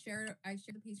 I shared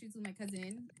the pastries with my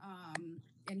cousin,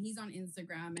 and he's on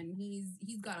Instagram, and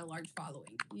he's got a large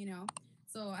following,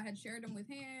 So I had shared them with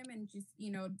him, and just,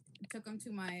 took him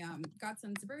to my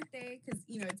godson's birthday, because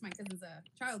it's my cousin's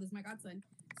child is my godson.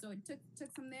 So I took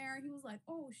some there. He was like,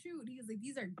 "Oh shoot!" He was like,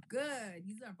 "These are good.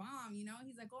 These are bomb."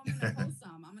 He's like, "Oh, I'm gonna post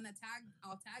some.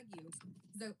 I'll tag you."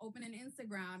 He's like, "Open an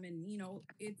Instagram," and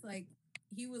it's like,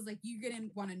 he was like, "You're gonna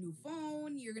want a new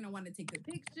phone. You're gonna want to take good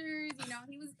pictures."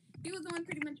 He was the one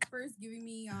pretty much first giving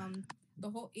me the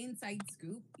whole inside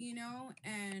scoop.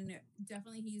 And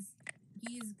definitely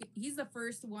he's the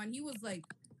first one. He was like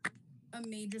a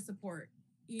major support,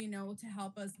 to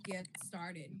help us get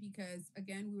started, because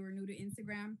again, we were new to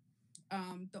Instagram.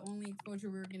 The only exposure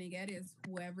we were gonna get is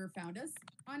whoever found us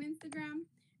on Instagram,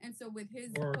 and so with his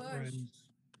Or push, friends.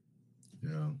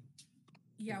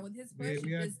 yeah, with his push,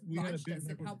 We it had just we had a launched big us. It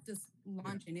network. helped us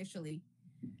launch initially,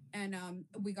 and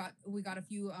we got a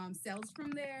few sales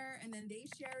from there, and then they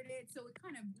shared it. So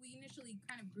we initially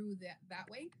kind of grew that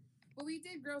way. But we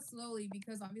did grow slowly,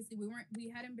 because obviously we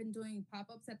hadn't been doing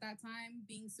pop-ups at that time,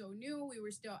 being so new. We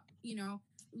were still,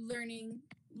 learning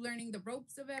the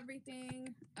ropes of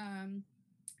everything,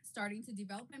 starting to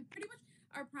develop, and pretty much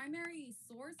our primary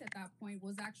source at that point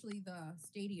was actually the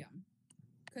stadium,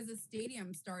 because the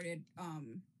stadium started.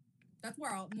 That's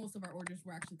where most of our orders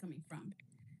were actually coming from.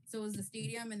 So it was the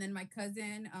stadium, and then my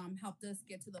cousin helped us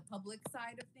get to the public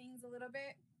side of things a little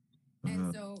bit. And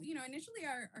Uh-huh. so, initially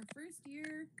our first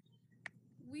year,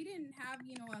 we didn't have,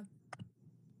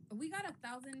 we got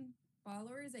 1,000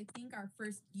 followers, I think, our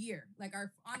first year, like on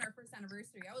our first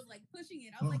anniversary. I was like pushing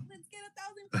it. I was Oh. like, let's get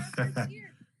 1,000 for our first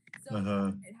year. So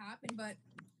Uh-huh. it happened, but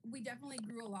we definitely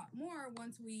grew a lot more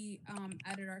once we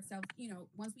added ourselves,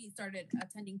 once we started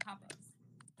attending pop-ups.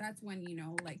 That's when,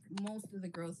 like most of the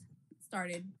growth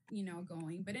started,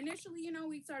 going. But initially,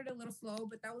 we started a little slow,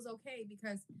 but that was okay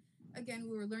because again,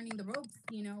 we were learning the ropes.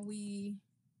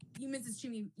 Mrs.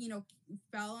 Chimmy,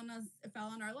 fell on us, fell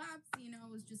on our laps. It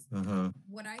was just Uh-huh.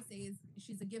 what I say is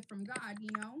she's a gift from God.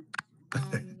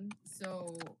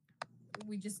 So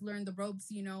we just learned the ropes,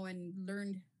 and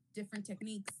learned different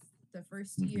techniques the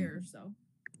first year or so.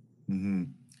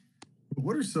 Mm-hmm.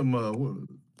 What are some of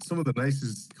the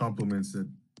nicest compliments that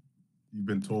you've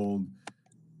been told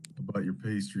about your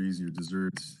pastries, your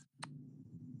desserts?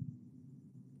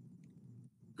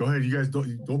 Go ahead, you guys.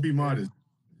 Don't be modest.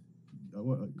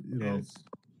 Yes.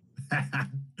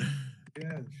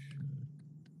 Yeah.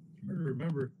 Hard to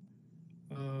remember.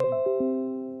 I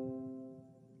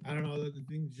don't know. The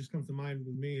thing that just comes to mind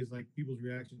with me is like people's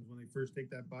reactions when they first take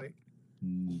that bite.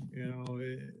 There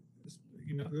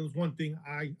was one thing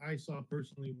I saw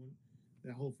personally when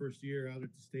that whole first year out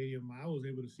at the stadium. I was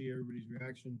able to see everybody's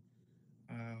reaction.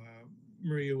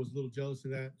 Maria was a little jealous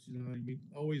of that.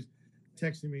 Always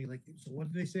texting me like, "So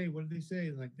what did they say? What did they say?"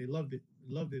 And like they loved it,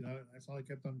 loved it. That's all I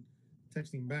kept on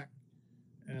texting back.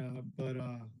 But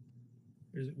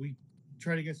we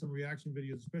try to get some reaction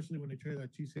videos, especially when they try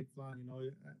that cheesecake flan.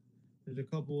 There's a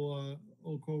couple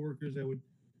old coworkers that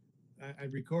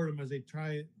I'd record them as they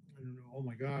try it. And oh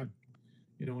my god,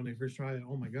 when they first try it,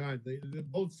 oh my god, they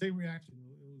both same reaction.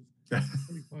 It was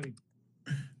pretty funny.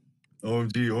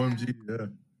 OMG, yeah.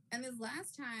 And this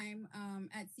last time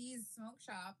at C's Smoke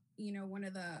Shop, one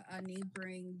of the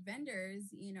neighboring vendors,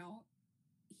 he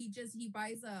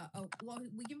buys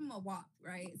we give him a wok,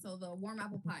 right? So the warm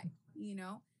apple pie,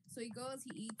 So he goes,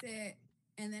 he eats it,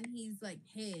 and then he's like,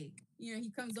 hey, he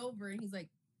comes over and he's like,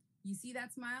 you see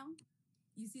that smile?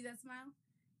 You see that smile?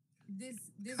 This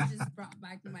just brought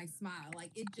back my smile.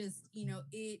 Like it just,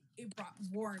 it brought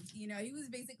warmth, He was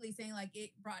basically saying like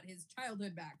it brought his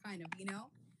childhood back, kind of,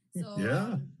 So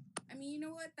yeah. I mean, you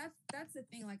know what? That's the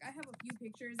thing. Like I have a few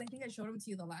pictures. I think I showed them to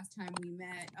you the last time we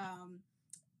met.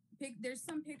 There's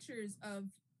some pictures of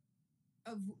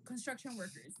construction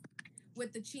workers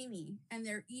with the chimi and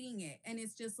they're eating it, and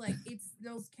it's just like it's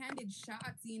those candid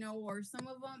shots, or some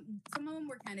of them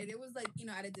were candid. It was like,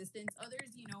 at a distance.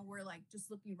 Others, were like just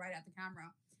looking right at the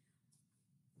camera.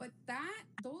 But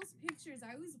those pictures,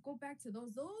 I always go back to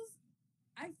those.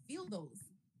 I feel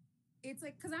those. It's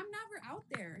like because I'm never out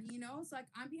there, so like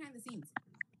I'm behind the scenes.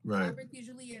 Right. Robert's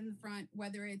usually in the front,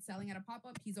 whether it's selling at a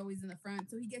pop-up, he's always in the front.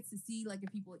 So he gets to see like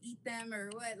if people eat them or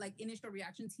what, like initial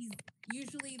reactions. He's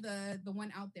usually the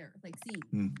one out there, like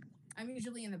seeing. I'm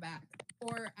usually in the back,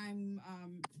 or I'm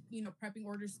prepping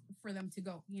orders for them to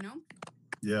go,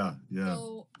 Yeah.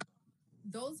 So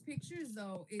those pictures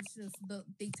though, it's just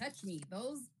they touch me.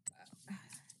 Those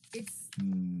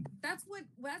that's what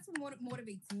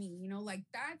motivates me, like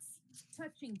that's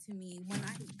touching to me when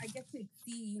I get to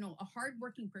see, a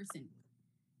hardworking person,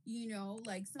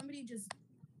 like somebody just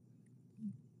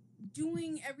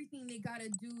doing everything they gotta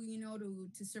do,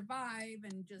 to survive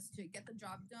and just to get the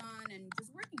job done and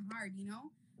just working hard,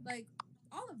 like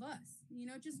all of us,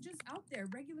 just out there,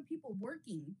 regular people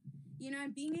working,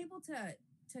 and being able to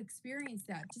experience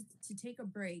that, just to take a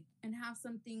break and have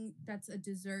something that's a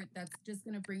dessert that's just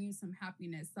gonna bring you some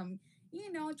happiness, some,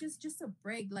 just a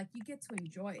break, like you get to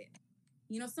enjoy it,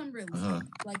 some relief,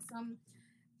 like some.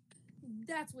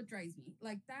 That's what drives me.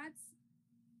 Like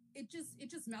it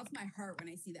just melts my heart when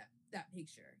I see that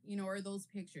picture, or those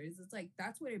pictures. It's like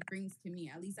that's what it brings to me.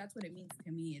 At least that's what it means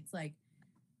to me. It's like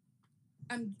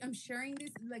I'm sharing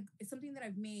this, like something that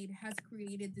I've made has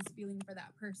created this feeling for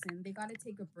that person. They got to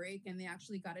take a break and they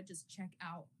actually got to just check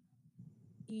out,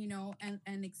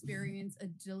 and experience a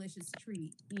delicious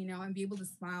treat, and be able to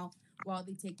smile while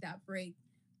they take that break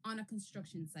on a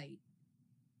construction site.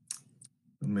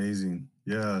 Amazing.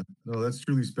 Yeah. No, that's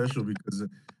truly special because,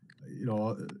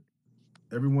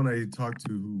 everyone I talk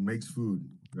to who makes food,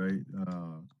 right?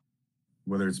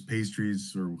 Whether it's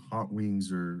pastries or hot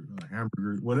wings or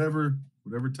hamburgers, whatever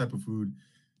type of food,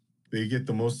 they get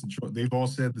the most. They've all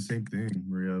said the same thing,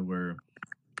 Maria, where,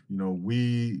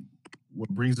 what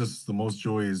brings us the most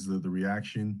joy is the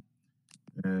reaction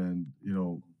And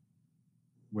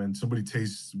when somebody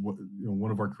tastes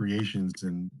one of our creations,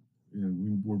 and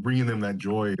we're bringing them that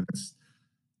joy,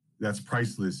 that's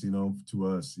priceless, to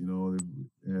us,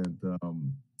 and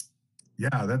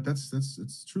yeah, that's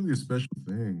it's truly a special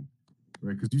thing,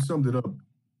 right? Because you summed it up,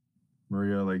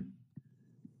 Maria. Like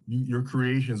your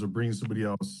creations are bringing somebody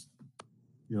else,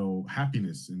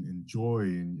 happiness and joy,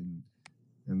 and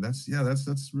that's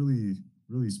really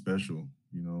really special,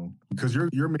 because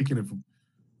you're making it from,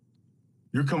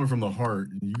 you're coming from the heart.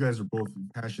 You guys are both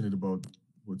passionate about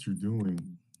what you're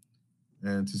doing,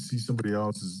 and to see somebody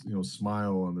else's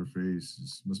smile on their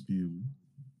face must be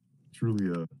truly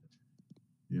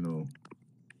you know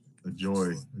a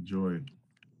joy, a joy.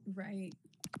 Right.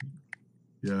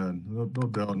 Yeah, no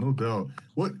doubt, no doubt.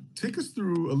 What Take us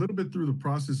through a little bit through the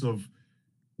process of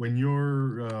when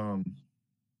you're on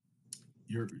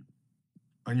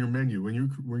your menu, when you're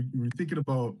thinking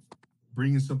about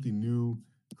bringing something new,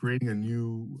 creating a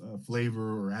new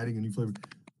flavor or adding a new flavor.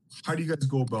 How do you guys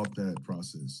go about that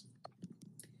process?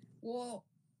 Well,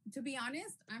 to be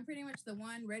honest, I'm pretty much the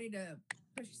one ready to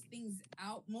push things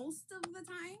out most of the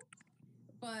time.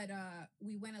 But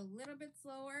we went a little bit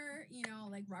slower.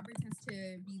 Like Robert tends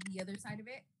to be the other side of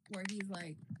it, where he's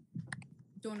like,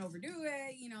 don't overdo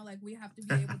it. Like we have to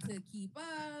be able to keep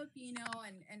up.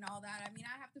 And all that. I mean,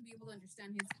 I have to be able to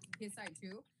understand his side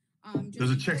too. There's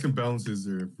a checks and balances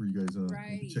there for you guys.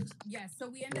 Right. Checks. Yes. So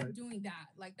we end up doing that.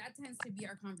 Like that tends to be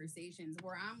our conversations,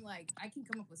 where I'm like, I can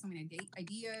come up with so many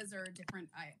ideas or different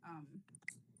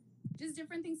just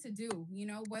different things to do,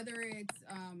 whether it's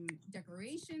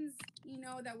decorations,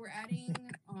 that we're adding,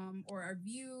 or our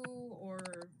view or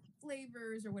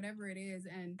flavors or whatever it is.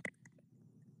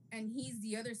 And he's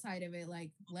the other side of it,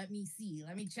 like, let me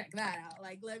check that out.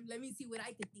 Like, let me see what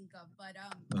I could think of. But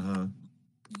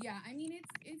yeah, I mean,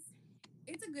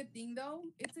 it's a good thing though.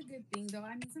 It's a good thing though.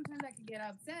 I mean, sometimes I could get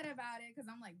upset about it because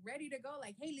I'm like ready to go,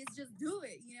 like, hey, let's just do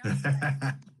it.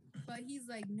 But he's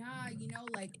like, nah,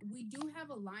 like we do have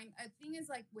a line. A thing is,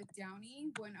 like with Downey,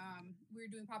 when we were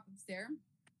doing pop-ups there,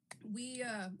 we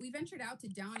ventured out to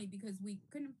Downey because we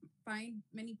couldn't find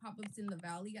many pop-ups in the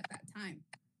valley at that time.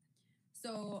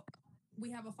 So we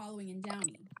have a following in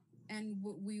Downey, and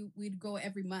we'd go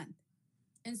every month.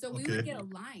 And so we would get a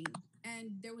line,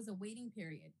 and there was a waiting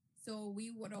period. So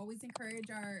we would always encourage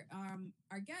our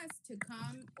guests to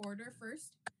come order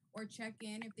first or check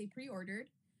in if they pre-ordered.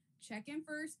 Check in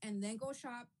first and then go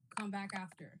shop, come back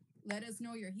after. Let us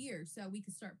know you're here so we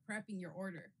can start prepping your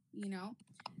order.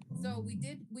 So we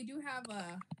do have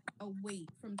a wait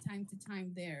from time to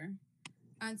time there.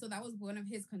 And so that was one of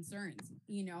his concerns,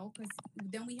 because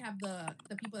then we have the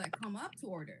people that come up to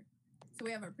order. So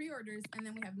we have our pre-orders, and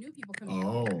then we have new people coming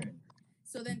up to order.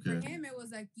 So then for him, it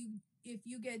was like, if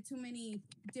you get too many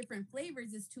different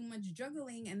flavors, it's too much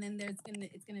juggling, and then it's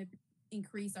gonna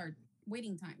increase our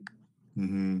waiting time.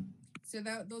 Mm-hmm. So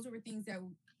those were things that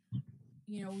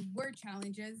were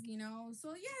challenges.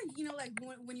 So yeah, like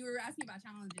when you were asking about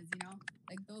challenges,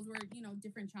 like those were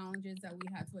different challenges that we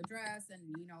had to address, and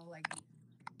like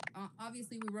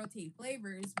obviously we rotate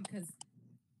flavors because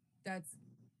that's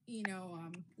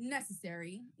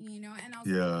necessary, and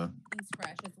also things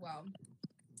fresh as well.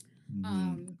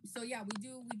 So yeah, we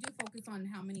do focus on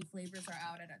how many flavors are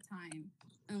out at a time,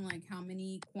 and like how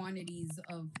many quantities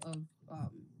of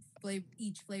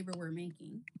each flavor we're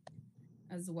making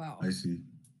as well. I see.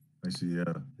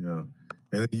 Yeah.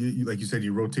 And you like you said,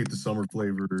 you rotate the summer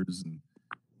flavors, and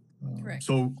correct.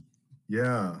 So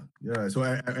yeah. So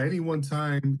at any one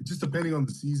time, just depending on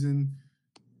the season,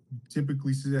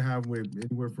 typically have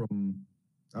anywhere from,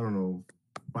 I don't know,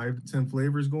 5 to 10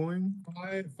 flavors going.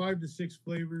 5 to 6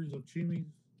 flavors of chimis.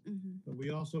 But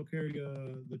we also carry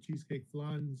the cheesecake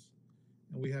flans,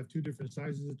 and we have 2 different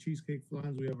sizes of cheesecake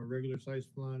flans. We have a regular size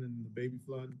flan and the baby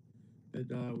flan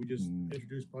that we just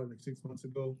introduced probably like 6 months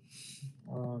ago.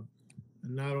 And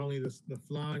not only the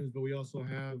flans, but we also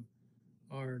have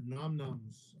our nom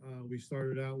noms. We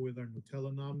started out with our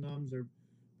Nutella nom noms. They're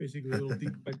basically little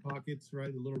deep fried pockets,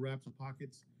 right? The little wraps of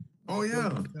pockets. Oh yeah.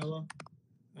 Nutella.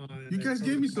 You guys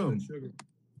gave me some. Sugar.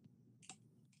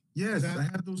 Yes, I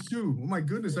had those too. Oh my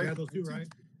goodness, I had those too, right?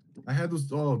 I had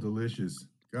those. Oh, delicious!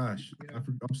 Gosh, yeah.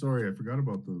 I'm sorry, I forgot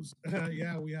about those.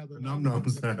 Yeah, we have the nom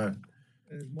noms. There's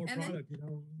more product,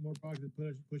 more product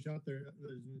to push out there.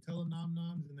 There's Nutella nom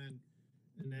noms,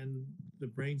 and then the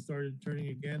brain started turning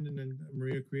again, and then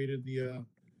Maria created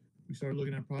we started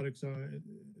looking at products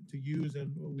to use,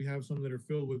 and we have some that are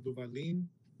filled with Duvalin,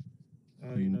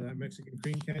 that Mexican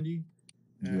cream candy.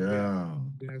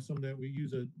 We have some that we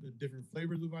use a different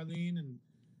flavor Duvalin,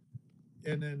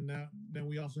 and then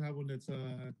we also have one that's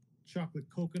chocolate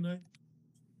coconut,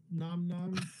 nom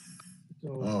nom.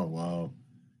 So Oh wow.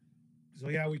 so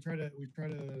yeah, we try to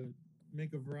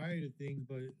make a variety of things,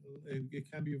 but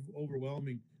it can be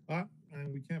overwhelming.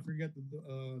 And we can't forget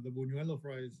the buñuelo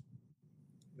fries.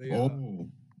 They Oh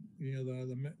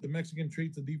the Mexican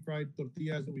treats, the deep fried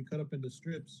tortillas that we cut up into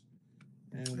strips,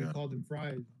 and we yeah. call them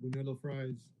fries, buñuelo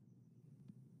fries.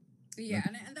 Yeah,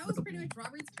 and that was pretty much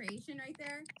Robert's creation right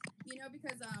there.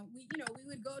 Because we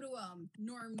would go to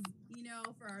Norm's,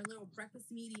 for our little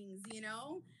breakfast meetings, and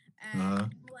Uh-huh. I'm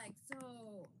like,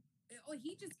 so oh,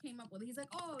 he just came up with it. He's like,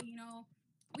 oh,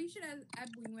 we should add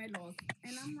buñuelos,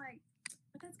 and I'm like,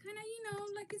 but that's kind of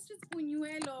like it's just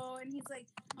buñuelo, and he's like,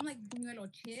 I'm like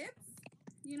buñuelo chips,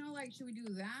 like should we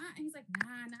do that? And he's like,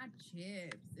 nah, not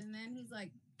chips, and then he's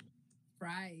like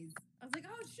fries. I was like,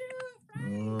 oh shoot,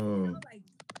 fries, Oh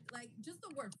like just the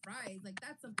word fries, like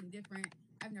that's something different.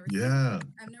 I've never seen yeah. it.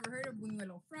 I've never heard of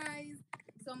buñuelo fries.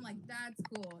 So I'm like, that's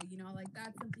cool, like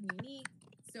that's something unique.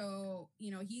 So,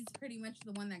 he's pretty much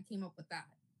the one that came up with that,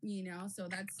 so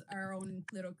that's our own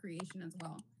little creation as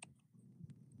well.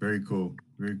 Very cool.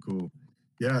 Very cool.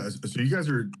 Yeah. So you guys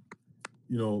are,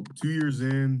 2 years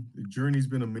in. The journey's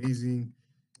been amazing,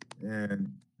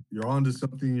 and you're on to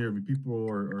something. People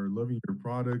are loving your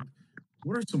product.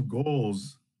 What are some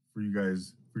goals for you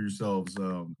guys, for yourselves?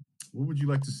 What would you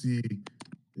like to see,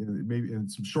 maybe in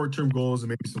some short-term goals and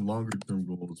maybe some longer-term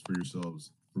goals for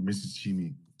yourselves, for Mrs.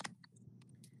 Chimi?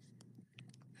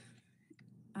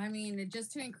 I mean,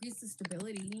 just to increase the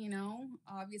stability,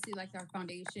 obviously like our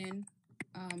foundation.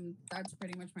 That's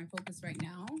pretty much my focus right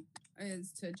now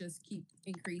is to just keep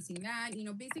increasing that.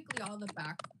 Basically all the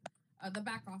back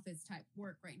office type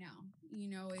work right now,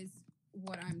 is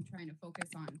what I'm trying to focus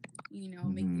on.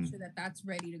 Making sure that that's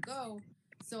ready to go.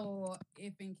 So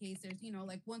if in case there's,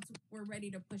 like once we're ready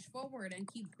to push forward and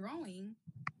keep growing,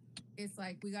 it's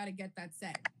like we got to get that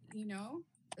set.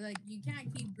 Like you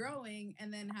can't keep growing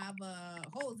and then have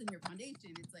holes in your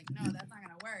foundation. It's like no, that's not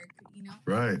gonna work.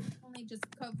 Right. Only just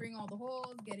covering all the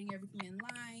holes, getting everything in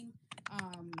line,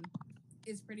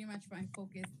 is pretty much my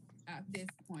focus at this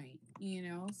point.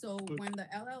 So when the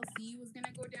LLC was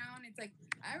gonna go down, it's like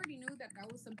I already knew that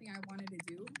was something I wanted to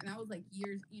do, and that was like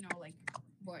years, like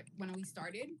when we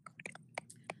started.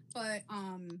 But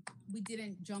we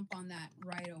didn't jump on that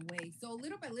right away. So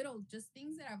little by little, just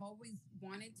things that I've always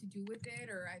wanted to do with it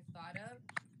or I've thought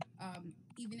of,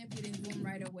 even if we didn't do them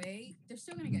right away, they're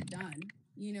still gonna get done.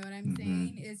 You know what I'm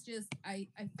saying? It's just I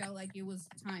felt like it was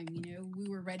time. We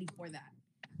were ready for that,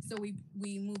 so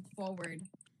we moved forward,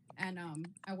 and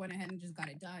I went ahead and just got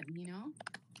it done.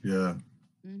 Yeah.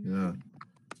 Yeah.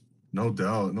 No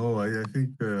doubt. No, I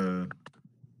think there's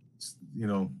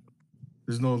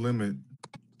no limit,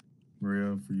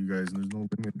 Maria, for you guys, and there's no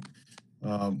limit.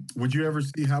 Would you ever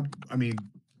see how? I mean,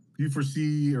 do you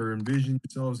foresee or envision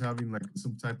yourselves having like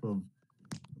some type of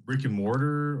brick and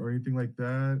mortar or anything like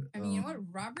that? I mean, you know what?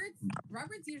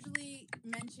 Robert's usually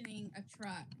mentioning a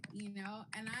truck,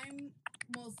 and I'm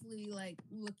mostly like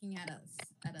looking at us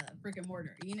at a brick and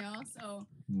mortar, So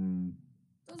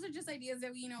those are just ideas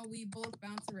that we both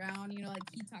bounce around. Like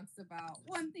he talks about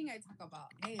one thing, I talk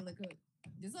about, hey, look,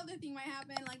 this other thing might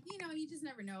happen. Like you just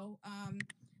never know.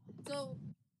 So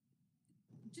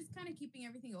just kind of keeping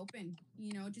everything open.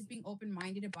 Just being open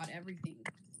minded about everything.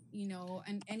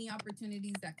 And any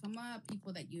opportunities that come up,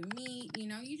 people that you meet,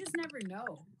 you just never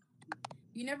know.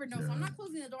 You never know. Yeah. So I'm not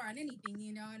closing the door on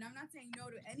anything, and I'm not saying no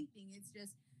to anything. It's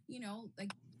just,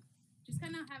 like just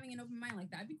kind of having an open mind, like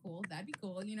that'd be cool,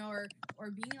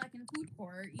 or being like in a food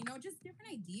court, just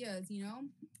different ideas,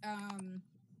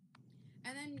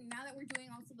 and then now that we're doing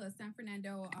also the San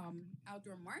Fernando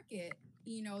outdoor market,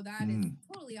 that is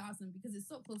totally awesome because it's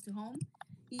so close to home.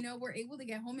 We're able to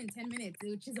get home in 10 minutes,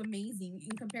 which is amazing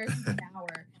in comparison to an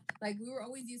hour. Like we were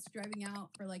always used to driving out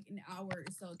for like an hour or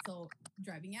so. So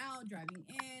driving out, driving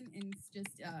in, and it's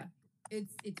just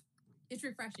it's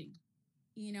refreshing.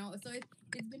 So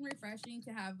it's been refreshing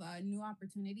to have new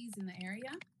opportunities in the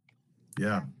area.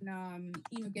 Yeah. And,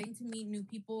 getting to meet new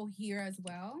people here as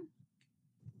well.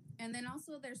 And then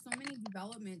also there's so many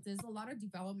developments. There's a lot of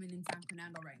development in San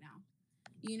Fernando right now.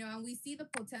 And we see the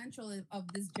potential of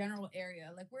this general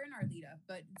area. Like we're in Arleta,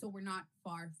 but so we're not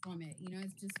far from it.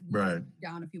 It's just right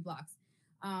down a few blocks.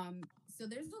 So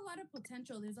there's a lot of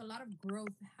potential. There's a lot of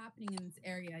growth happening in this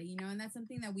area, and that's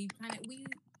something that we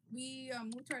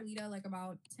moved to Arleta like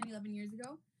about 10, 11 years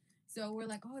ago. So we're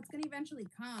like, oh, it's going to eventually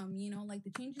come, like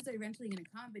the changes are eventually going to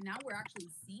come, but now we're actually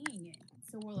seeing it.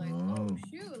 So we're like, oh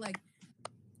shoot, like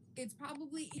it's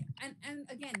probably, and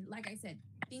again, like I said,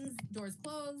 doors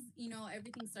close,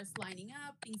 everything starts lining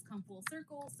up, things come full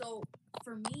circle. So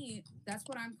for me, that's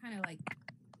what I'm kind of like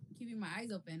keeping my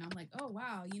eyes open. I'm like, oh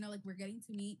wow, like we're getting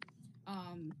to meet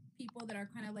people that are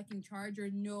kind of like in charge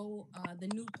or know the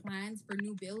new plans for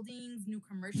new buildings, new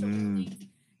commercial buildings,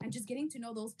 and just getting to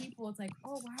know those people. It's like,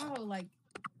 oh wow, like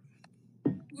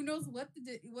who knows what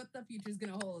the future is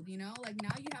gonna hold? Like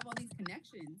now you have all these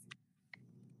connections.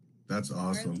 That's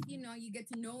awesome. Or at least you get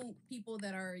to know people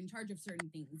that are in charge of certain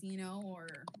things, or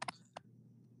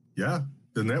yeah,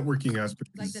 the networking aspect,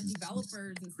 like the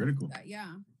developers and critical. Stuff like that.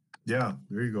 Yeah. Yeah,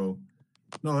 there you go.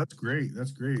 No, that's great. That's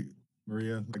great,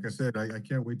 Maria. Like I said, I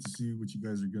can't wait to see what you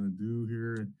guys are going to do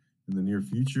here in the near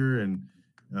future. And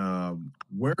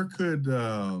where could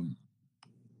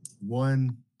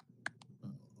one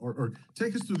or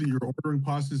take us through your ordering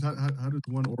process? How does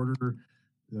one order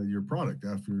your product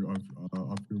off your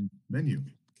menu?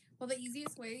 Well, the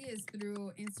easiest way is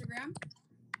through Instagram.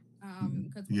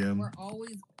 Because we're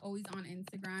always on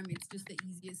Instagram. It's just the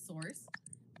easiest source.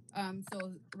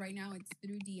 So right now it's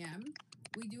through DM.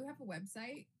 We do have a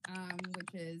website,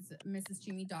 which is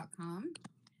mrschimmy.com.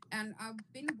 And I've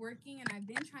been working and I've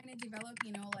been trying to develop,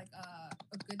 like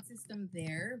a good system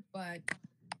there. But,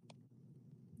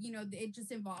 it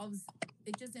just involves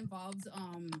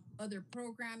other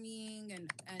programming and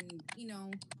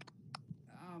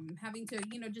having to,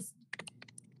 just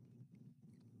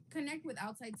connect with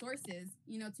outside sources,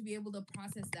 to be able to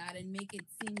process that and make it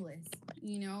seamless,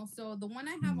 So the one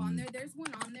I have on there's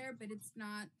one on there, but it's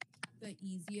not the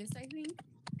easiest, I think.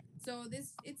 So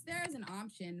it's there as an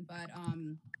option, but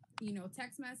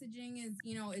text messaging is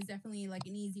definitely like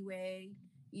an easy way,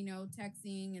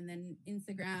 texting, and then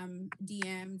Instagram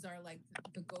DMs are like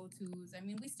the go-tos. I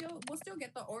mean, we'll still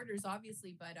get the orders,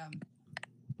 obviously, but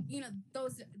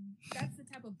that's the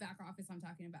type of back office I'm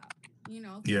talking about.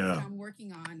 That I'm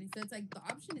working on. So it's like the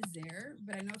option is there,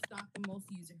 but I know it's not the most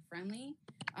user friendly.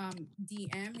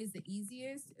 DM is the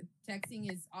easiest. Texting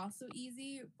is also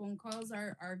easy. Phone calls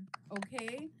are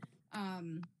okay.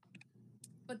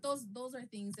 But those are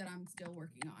things that I'm still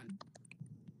working on.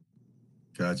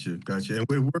 Gotcha. And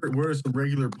where are some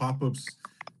regular pop-ups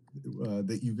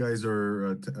that you guys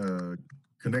are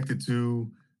connected to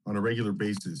on a regular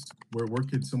basis? Where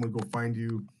could someone go find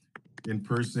you in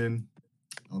person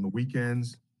on the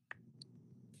weekends?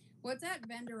 Well, it's at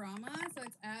Vendorama, so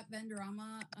it's at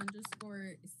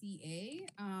Vendorama_CA.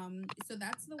 So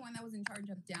that's the one that was in charge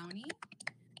of Downey.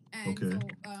 And so,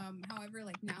 however,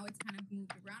 like now it's kind of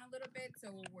moved around a little bit,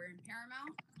 so we're in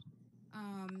Paramount.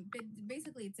 But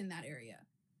basically, it's in that area.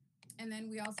 And then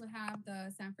we also have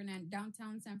the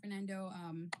downtown San Fernando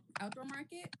outdoor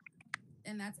market,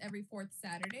 and that's every fourth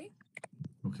Saturday.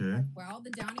 Okay. Well, the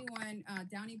Downey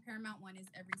Paramount one is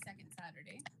every second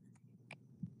Saturday.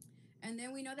 And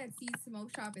then we know that C's Smoke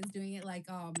Shop is doing it like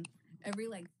every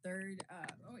like third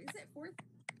is it fourth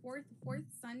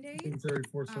Sunday? I think third,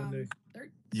 fourth Sunday.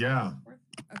 Third? Yeah. Fourth?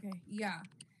 Okay, yeah.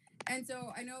 And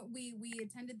so I know we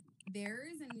attended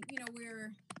theirs, and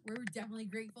we're definitely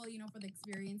grateful, for the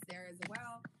experience there as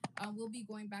well. We'll be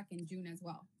going back in June as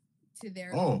well to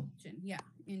their location. Yeah,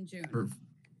 in June. Perfect.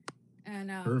 And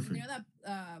that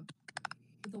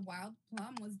the Wild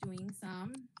Plum was doing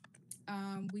some.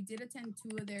 We did attend 2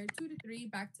 to 3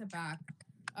 back to back.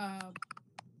 But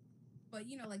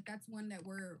like that's one that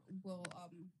we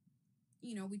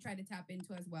try to tap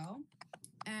into as well.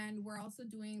 And we're also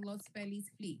doing Los Feliz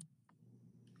Flea.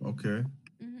 Okay.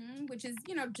 Which is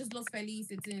just Los Feliz.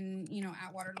 It's in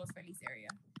Atwater, Los Feliz area.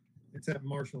 It's at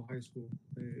Marshall High School.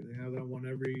 They have that one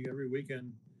every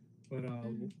weekend. But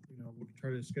we'll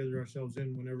try to schedule ourselves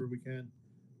in whenever we can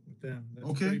with them. That's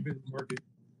a pretty big market.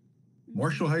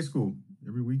 Marshall High School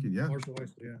every weekend, yeah. Marshall High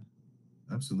School, yeah.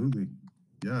 Absolutely,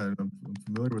 yeah. I'm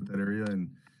familiar with that area,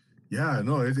 and yeah,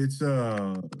 no, it's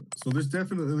so there's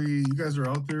definitely, you guys are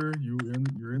out there. You're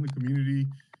in the community,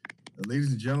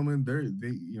 ladies and gentlemen.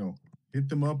 They hit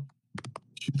them up,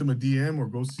 shoot them a DM, or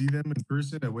go see them in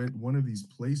person at one of these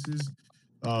places.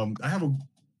 I have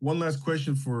one last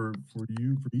question for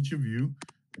each of you,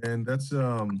 and that's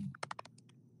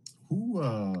who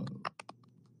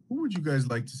would you guys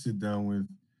like to sit down with,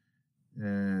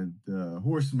 and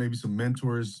who are maybe some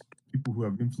mentors, people who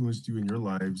have influenced you in your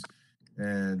lives,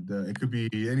 and it could be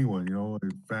anyone,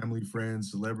 family, friend,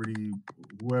 celebrity,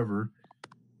 whoever,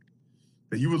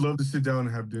 that you would love to sit down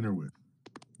and have dinner with.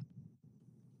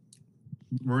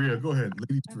 Maria, go ahead,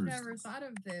 ladies first. I've never thought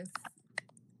of this.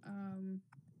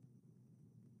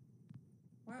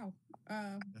 Wow.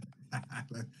 I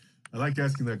like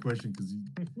asking that question because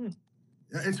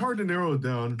it's hard to narrow it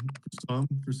down for some.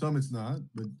 For some, it's not.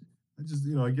 But I just,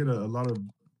 I get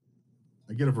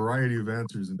a variety of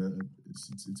answers, and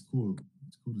it's cool.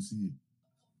 It's cool to see.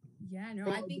 Yeah,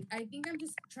 no, I think I'm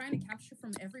just trying to capture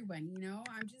from everyone, you know?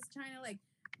 I'm just trying to like,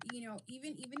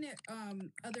 even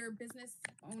other business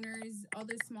owners,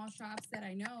 other small shops that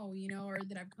I know, or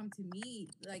that I've come to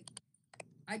meet, like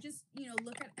I just,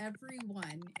 look at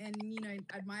everyone and,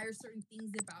 admire certain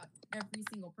things about every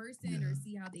single person or Yeah.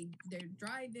 see how their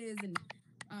drive is and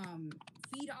um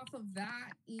feed off of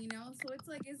that, So it's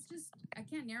like it's just I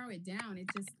can't narrow it down.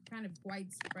 It's just kind of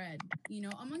widespread,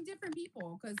 among different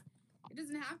people because it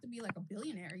doesn't have to be like a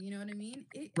billionaire, you know what I mean?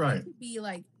 It Right. could be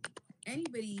like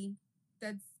anybody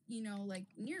that's, like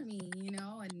near me,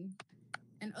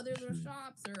 and other little Sure.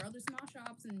 shops or other small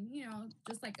shops and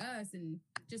just like us and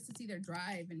just to see their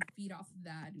drive and feed off of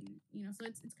that and so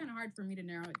it's kind of hard for me to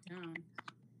narrow it down.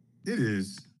 It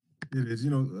is. It is.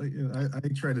 I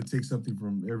try to take something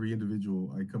from every individual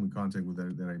I come in contact with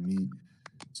that I meet.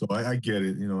 So I get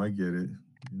it. I get it.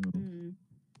 You know. Mm.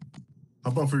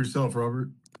 How about for yourself, Robert?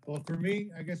 Well, for me,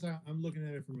 I guess I'm looking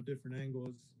at it from a different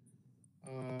angle.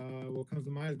 What comes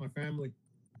to mind is my family.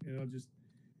 Just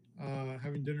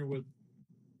having dinner with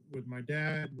my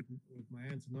dad, with my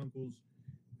aunts and uncles,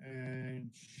 and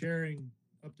sharing,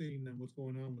 updating them what's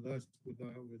going on with us, with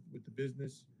the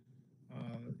business.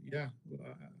 Yeah,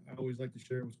 I always like to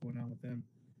share what's going on with them,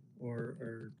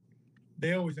 or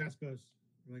they always ask us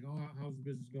like, "Oh, how's the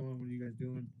business going? What are you guys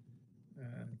doing?"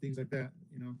 Things like that.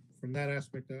 From that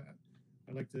aspect,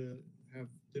 I like to have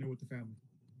dinner with the family.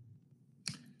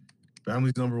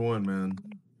 Family's number one, man.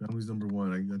 Family's number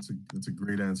one. That's a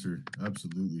great answer.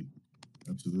 Absolutely,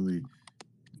 absolutely.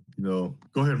 Go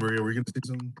ahead, Maria. Were you gonna say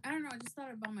something? I don't know, I just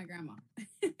thought about my grandma.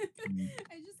 Mm.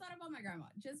 I just thought about my grandma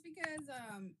just because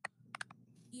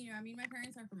I mean, my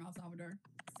parents are from El Salvador.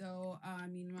 So, I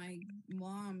mean, my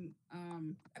mom,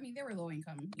 I mean, they were low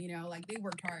income, like they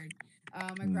worked hard.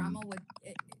 My Mm. grandma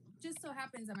it just so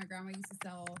happens that my grandma used to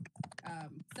sell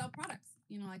products,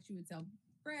 like she would sell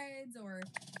breads or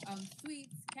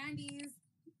sweets, candies,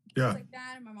 things Yeah. like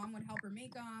that. And my mom would help her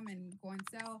make them and go and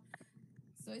sell.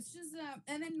 So it's just,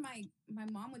 and then my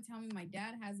mom would tell me my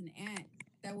dad has an aunt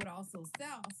that would also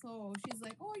sell. So she's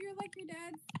like, "Oh, you're like your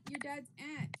dad's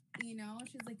aunt."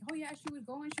 She's like, "Oh yeah, she would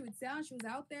go and she would sell. She was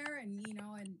out there, and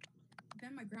and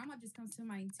then my grandma just comes to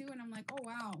mind too, and I'm like, oh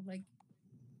wow, like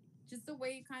just the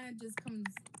way it kind of just comes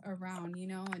around,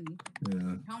 and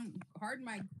Yeah. how hard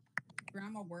my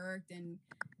grandma worked and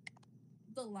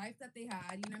the life that they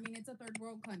had. I mean, it's a third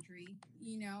world country,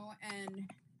 and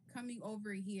coming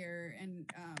over here and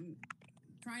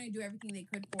trying to do everything they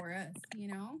could for us,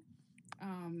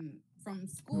 from No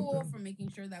school, doubt. from making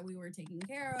sure that we were taken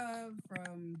care of,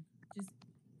 from just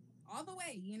all the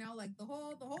way, like the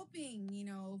whole thing,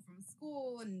 from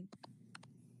school and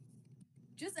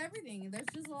just everything. There's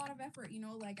just a lot of effort,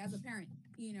 like as a parent,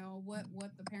 what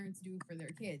the parents do for their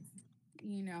kids,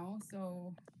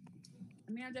 So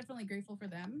I mean, I'm definitely grateful for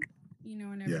them,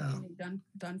 and Yeah. everything they've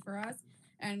done for us.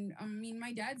 And I mean,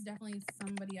 my dad's definitely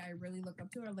somebody I really look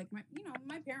up to, or like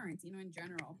my parents, in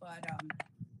general. But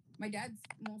my dad's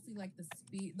mostly like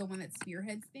the one that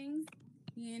spearheads things,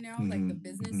 like Hmm. the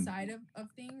business Hmm. side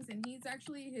of things. And he's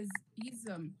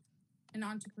an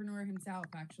entrepreneur himself.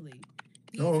 Actually,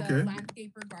 Oh, he's a okay.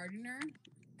 landscaper gardener,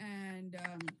 and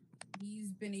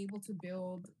he's been able to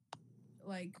build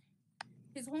like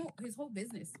his whole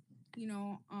business,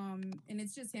 and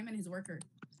it's just him and his worker,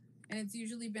 and it's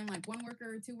usually been like one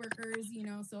worker or two workers,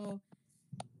 so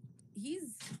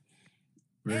he's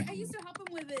Very I used cool. to help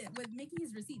him with it, with making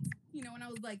his receipts, when I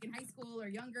was like in high school or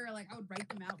younger, like I would write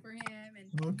them out for him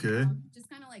and Okay. just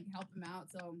kind of like help him out.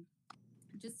 So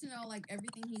just to know like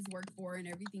everything he's worked for and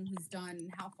everything he's done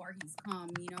and how far he's come,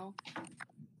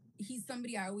 he's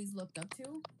somebody I always looked up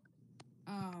to.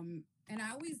 And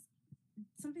I always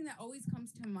something that always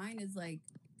comes to mind is like,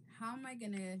 how am I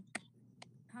gonna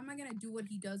how am I gonna do what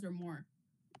he does or more?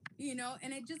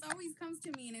 And it just always comes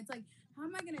to me, and it's like, how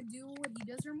am I gonna do what he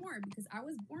does or more? Because I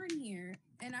was born here,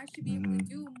 and I should be able to Hmm.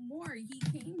 do more. He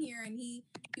came here, and he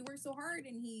worked so hard,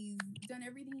 and he's done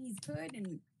everything he's could,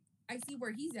 and I see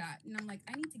where he's at, and I'm like,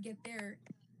 I need to get there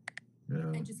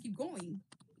Yeah. and just keep going,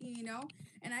 you know.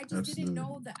 And I just didn't Absolutely.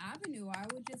 know the avenue. I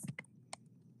would just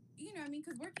I mean,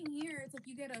 because working here, it's like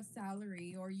you get a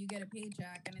salary or you get a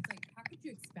paycheck, and it's like, how could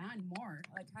you expand more?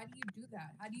 Like, how do you do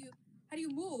that? How do you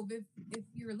move if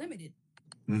you're limited?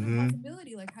 There's no Hmm.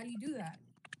 possibility. Like, how do you do that?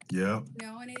 Yeah.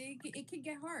 And it could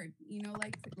get hard.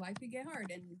 Like life could get hard,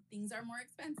 and things are more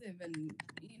expensive, and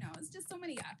it's just so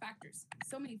many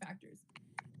so many factors.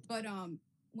 But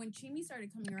when Chimi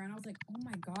started coming around, I was like, oh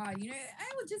my god,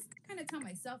 I would just kind of tell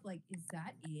myself like, is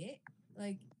that it?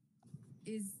 Like,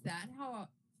 is that how?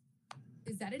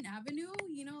 Is that an avenue?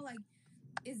 Like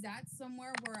is that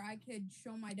somewhere where I could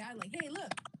show my dad, like, hey,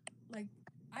 look, like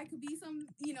I could be some,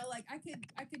 like I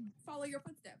could follow your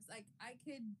footsteps, like I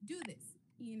could do this.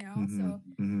 Mm-hmm. So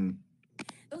Mm-hmm.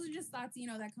 those are just thoughts,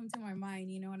 that come to my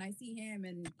mind, and I see him,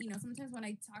 and sometimes when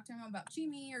I talk to him about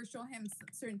Chimi or show him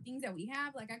certain things that we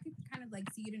have, like I could kind of like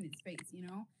see it in his face.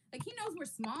 Like he knows we're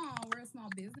a small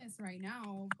business right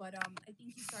now, but I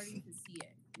think he's starting to see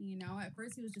it. At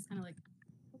first he was just kind of like,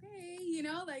 okay,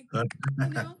 like, you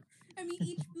know, I mean,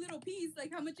 each little piece,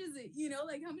 like, how much is it?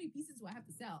 Like, how many pieces do I have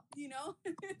to sell? Yeah.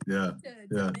 to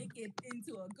Yeah. make it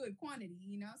into a good quantity.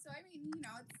 So I mean,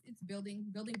 it's building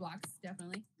blocks,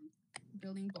 definitely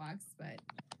building blocks, but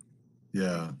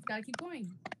Yeah. gotta keep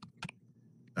going.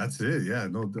 That's it. Yeah.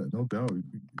 No doubt.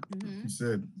 Mm-hmm. You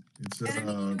said it's. And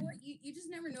I mean, you know what? You just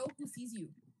never know who sees you.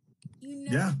 You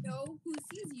never Yeah. know who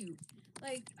sees you.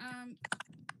 Like,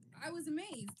 I was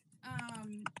amazed.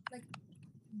 Like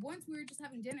once we were just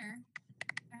having dinner,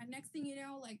 and next thing you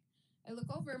know, like I look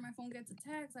over, my phone gets a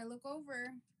text. I look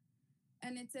over,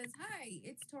 and it says, "Hi,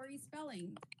 it's Tori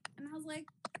Spelling," and I was like,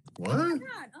 What? "Oh my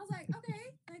god!" I was like,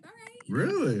 "Okay, like all right."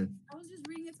 Really? I was just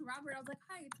reading it to Robert. I was like,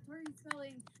 "Hi, it's Tori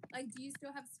Spelling. Like, do you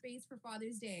still have space for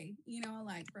Father's Day?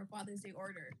 Like for a Father's Day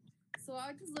order?" So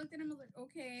I just looked at him. I was like,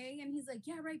 "Okay," and he's like,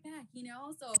 "Yeah, right back."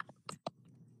 So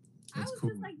I That's was cool.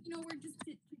 just like, we're just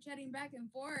chatting back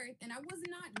and forth, and I was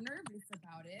not nervous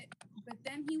about it. But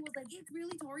then he was like, "It's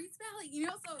really Tori Spelling,"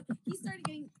 So he started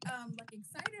getting like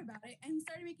excited about it, and he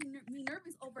started making me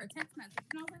nervous over a text message,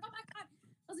 and I was like, "Oh my god!"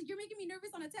 I was like, "You're making me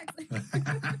nervous on a text." And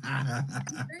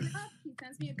sure enough, he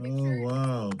sends me a picture. Oh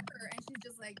wow! And she's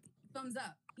just like thumbs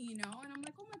up, and I'm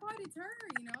like, "Oh my god, it's her!"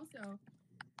 So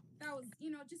that was,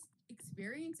 just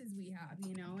experiences we have,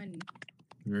 and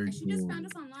Very and she cool. just found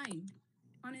us online.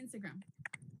 On Instagram.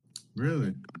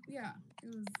 Really? Yeah, it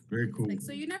was very cool. Like,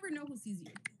 so you never know who sees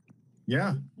you.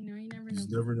 Yeah. You never know. Just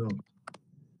never know.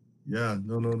 Yeah,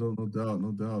 no doubt.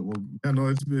 Well, yeah, no,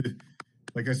 it's been,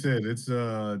 like I said, it's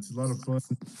a lot of fun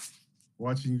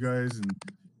watching you guys, and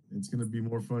it's gonna be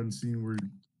more fun seeing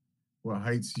what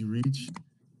heights you reach,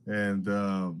 and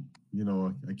I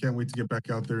can't wait to get back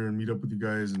out there and meet up with you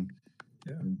guys and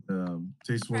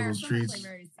taste one of those treats.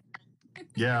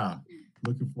 Yeah,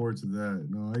 looking forward to that.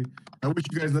 No, I wish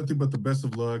you guys nothing but the best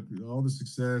of luck, all the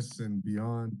success and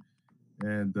beyond.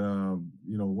 And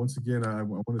once again, I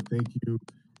want to thank you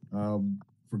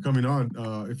for coming on.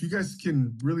 If you guys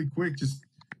can really quick, just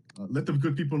let the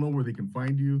good people know where they can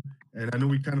find you. And I know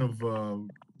we kind of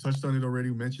touched on it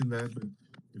already, mentioned that, but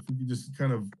if we could just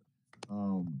kind of,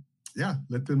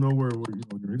 let them know where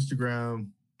your Instagram,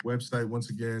 website, once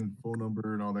again, phone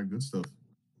number, and all that good stuff.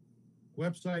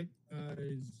 Website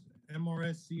is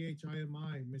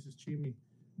MRSCHIMI,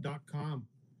 MrsChimi.com.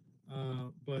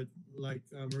 But like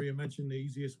Maria mentioned, the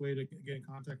easiest way to get in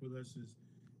contact with us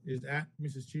is at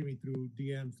Mrs. Chimi through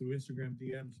DMs, through Instagram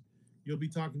DMs. You'll be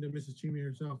talking to Mrs. Chimi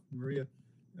herself, Maria.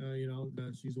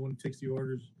 She's the one who takes the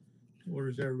orders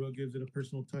there, really gives it a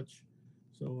personal touch.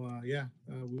 So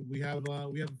we have a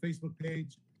Facebook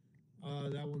page.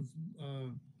 That one's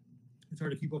it's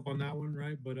hard to keep up on that one,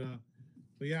 right? But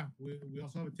yeah, we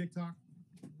also have a TikTok.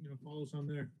 Follow us on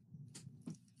there.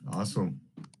 Awesome.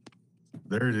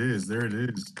 There it is.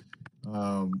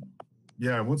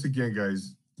 Once again,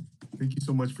 guys, thank you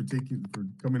so much for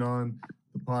coming on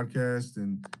the podcast.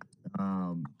 And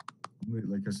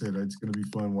like I said, it's going to be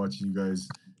fun watching you guys.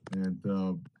 And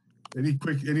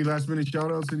any last minute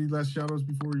shout outs,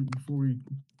 before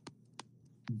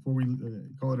we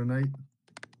call it a night?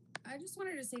 I just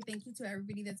wanted to say thank you to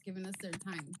everybody that's given us their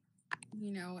time.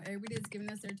 Everybody that's given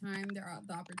us their time,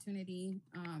 the opportunity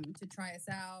to try us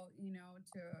out,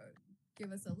 to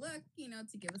give us a look,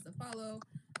 to give us a follow,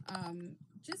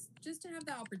 just to have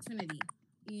the opportunity,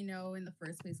 in the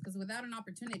first place. Because without an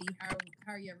opportunity, how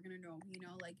are you ever gonna know,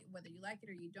 like whether you like it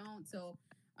or you don't? So,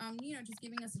 just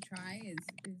giving us a try is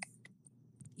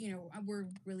we're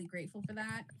really grateful for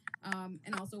that,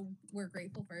 and also we're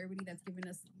grateful for everybody that's given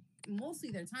us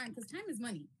mostly their time, because time is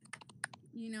money.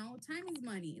 Time is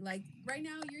money. Like right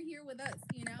now, you're here with us,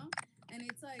 and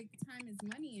it's like time is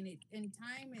money, and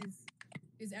time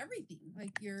is everything.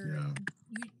 Like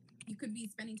you could be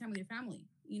spending time with your family.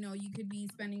 You could be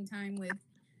spending time with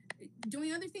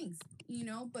doing other things.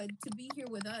 But to be here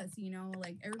with us,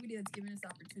 like everybody that's given us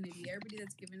opportunity, everybody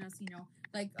that's given us,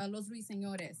 like Los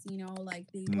Ruiseñores,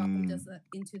 like they welcomed us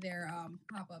into their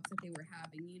pop-ups that they were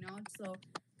having, so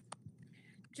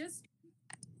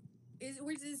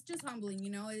it's just humbling,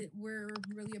 we're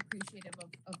really appreciative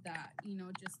of that,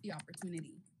 just the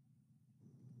opportunity.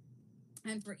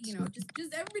 And for,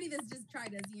 just everybody that's just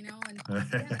tried us, and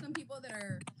we have some people that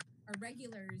are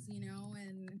regulars,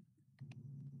 and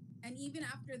and even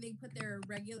after they put their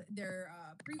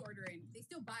pre-order in, they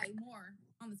still buy more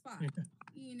on the spot.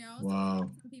 You know, so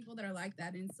Wow. some people that are like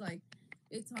that, and it's like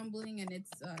it's humbling and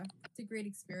it's a great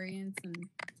experience, and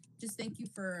just thank you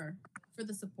for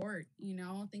the support. You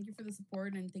know, thank you for the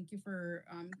support, and thank you for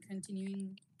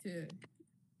continuing to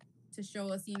show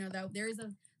us, you know, that there is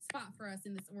a spot for us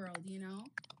in this world. You know,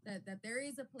 that there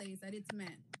is a place that it's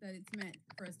meant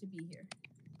for us to be here.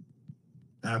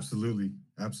 Absolutely,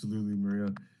 absolutely,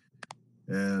 Maria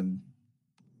and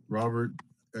Robert.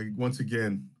 Once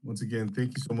again,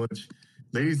 thank you so much,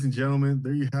 ladies and gentlemen.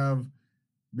 There you have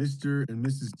Mr. and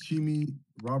Mrs. Chimi,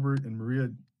 Robert and Maria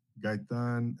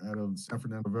Gaitan out of San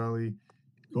Fernando Valley.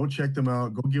 Go check them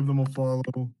out. Go give them a follow.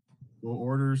 Go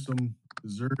order some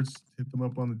desserts. Hit them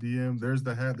up on the DM. There's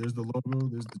the hat. There's the logo.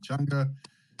 There's the changa.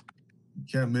 You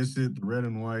can't miss it. The red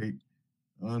and white.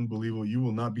 Unbelievable. You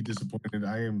will not be disappointed.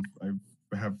 I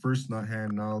have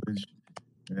first-hand knowledge,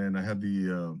 and I had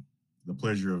the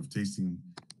pleasure of tasting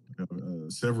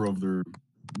several of their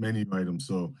menu items.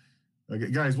 So,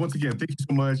 guys, once again, thank you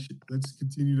so much. Let's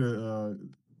continue to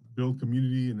build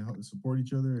community and help support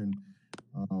each other, and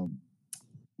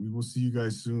we will see you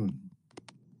guys soon.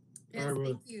 Yes, All right,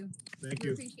 thank you. Thank We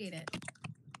you. appreciate it.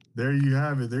 There you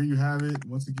have it. There you have it.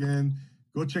 Once again,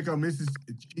 go check out Mrs.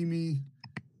 Chimi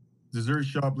Dessert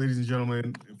Shop, ladies and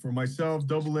gentlemen. For myself,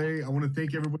 Double A, I want to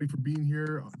thank everybody for being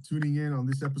here, tuning in on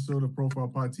this episode of Profile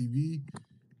Pod TV.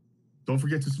 Don't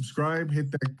forget to subscribe. Hit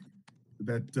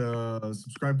that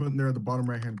subscribe button there at the bottom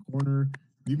right-hand corner.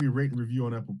 Leave me a rate and review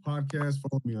on Apple Podcasts.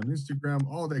 Follow me on Instagram.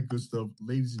 All that good stuff,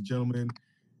 ladies and gentlemen.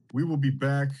 We will be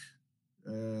back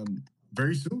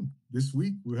very soon. This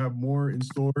week, we'll have more in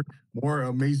store, more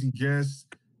amazing guests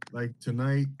like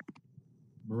tonight,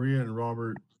 Maria and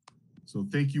Robert. So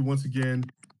thank you once again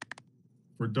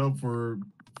for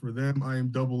them. I am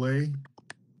Double A,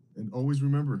 and always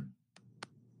remember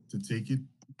to take it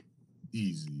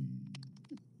easy.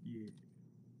 Yeah.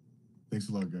 Thanks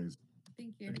a lot, guys.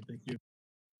 Thank you. Thank you.